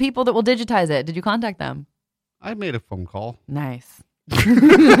 I'm saying the people that will digitize it. Did you contact them? I made a phone call. Nice.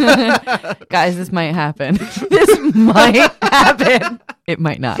 Guys, this might happen. This might happen. It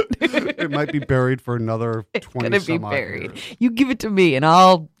might not. It might be buried for another 20 It's gonna be some odd buried. years. You give it to me, and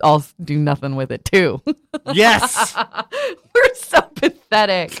I'll do nothing with it too. Yes. We're so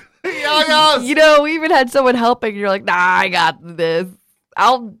pathetic. Yes. You know, we even had someone helping. You're like, nah, I got this.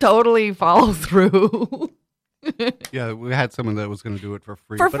 I'll totally follow through. Yeah, we had someone that was going to do it for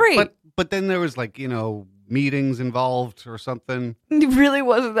free. For free. But then there was like, meetings involved or something. It really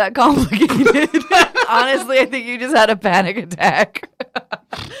wasn't that complicated. Honestly, I think you just had a panic attack.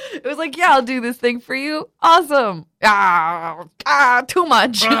 It was like, yeah, I'll do this thing for you. Awesome. Too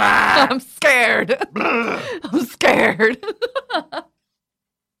much. I'm scared. I'm scared.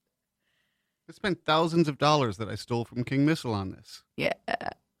 I spent thousands of dollars that I stole from King Missile on this. Yeah.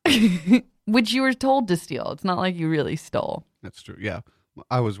 Which you were told to steal. It's not like you really stole. That's true. Yeah.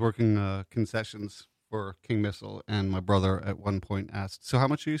 I was working concessions for King Missile, and my brother at one point asked, so how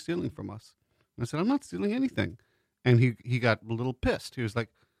much are you stealing from us? And I said, I'm not stealing anything. And he got a little pissed. He was like,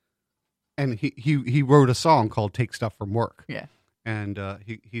 and he wrote a song called Take Stuff From Work. Yeah. And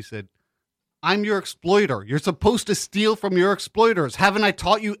he said, I'm your exploiter. You're supposed to steal from your exploiters. Haven't I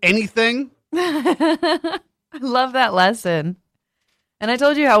taught you anything? I love that lesson. And I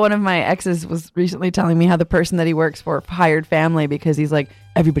told you how one of my exes was recently telling me how the person that he works for hired family because he's like,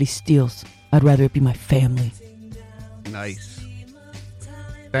 everybody steals. I'd rather it be my family. Nice.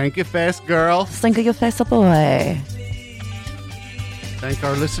 Thank you, fast girl. Think of your face, boy. Thank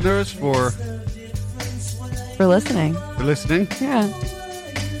our listeners for listening. Yeah.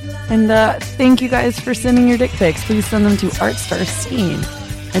 And thank you guys for sending your dick pics. Please send them to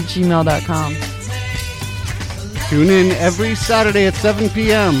artstarscene@gmail.com. Tune in every Saturday at 7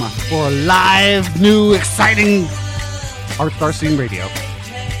 p.m. for live, new, exciting Art Star Scene Radio.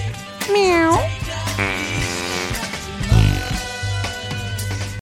 Meow.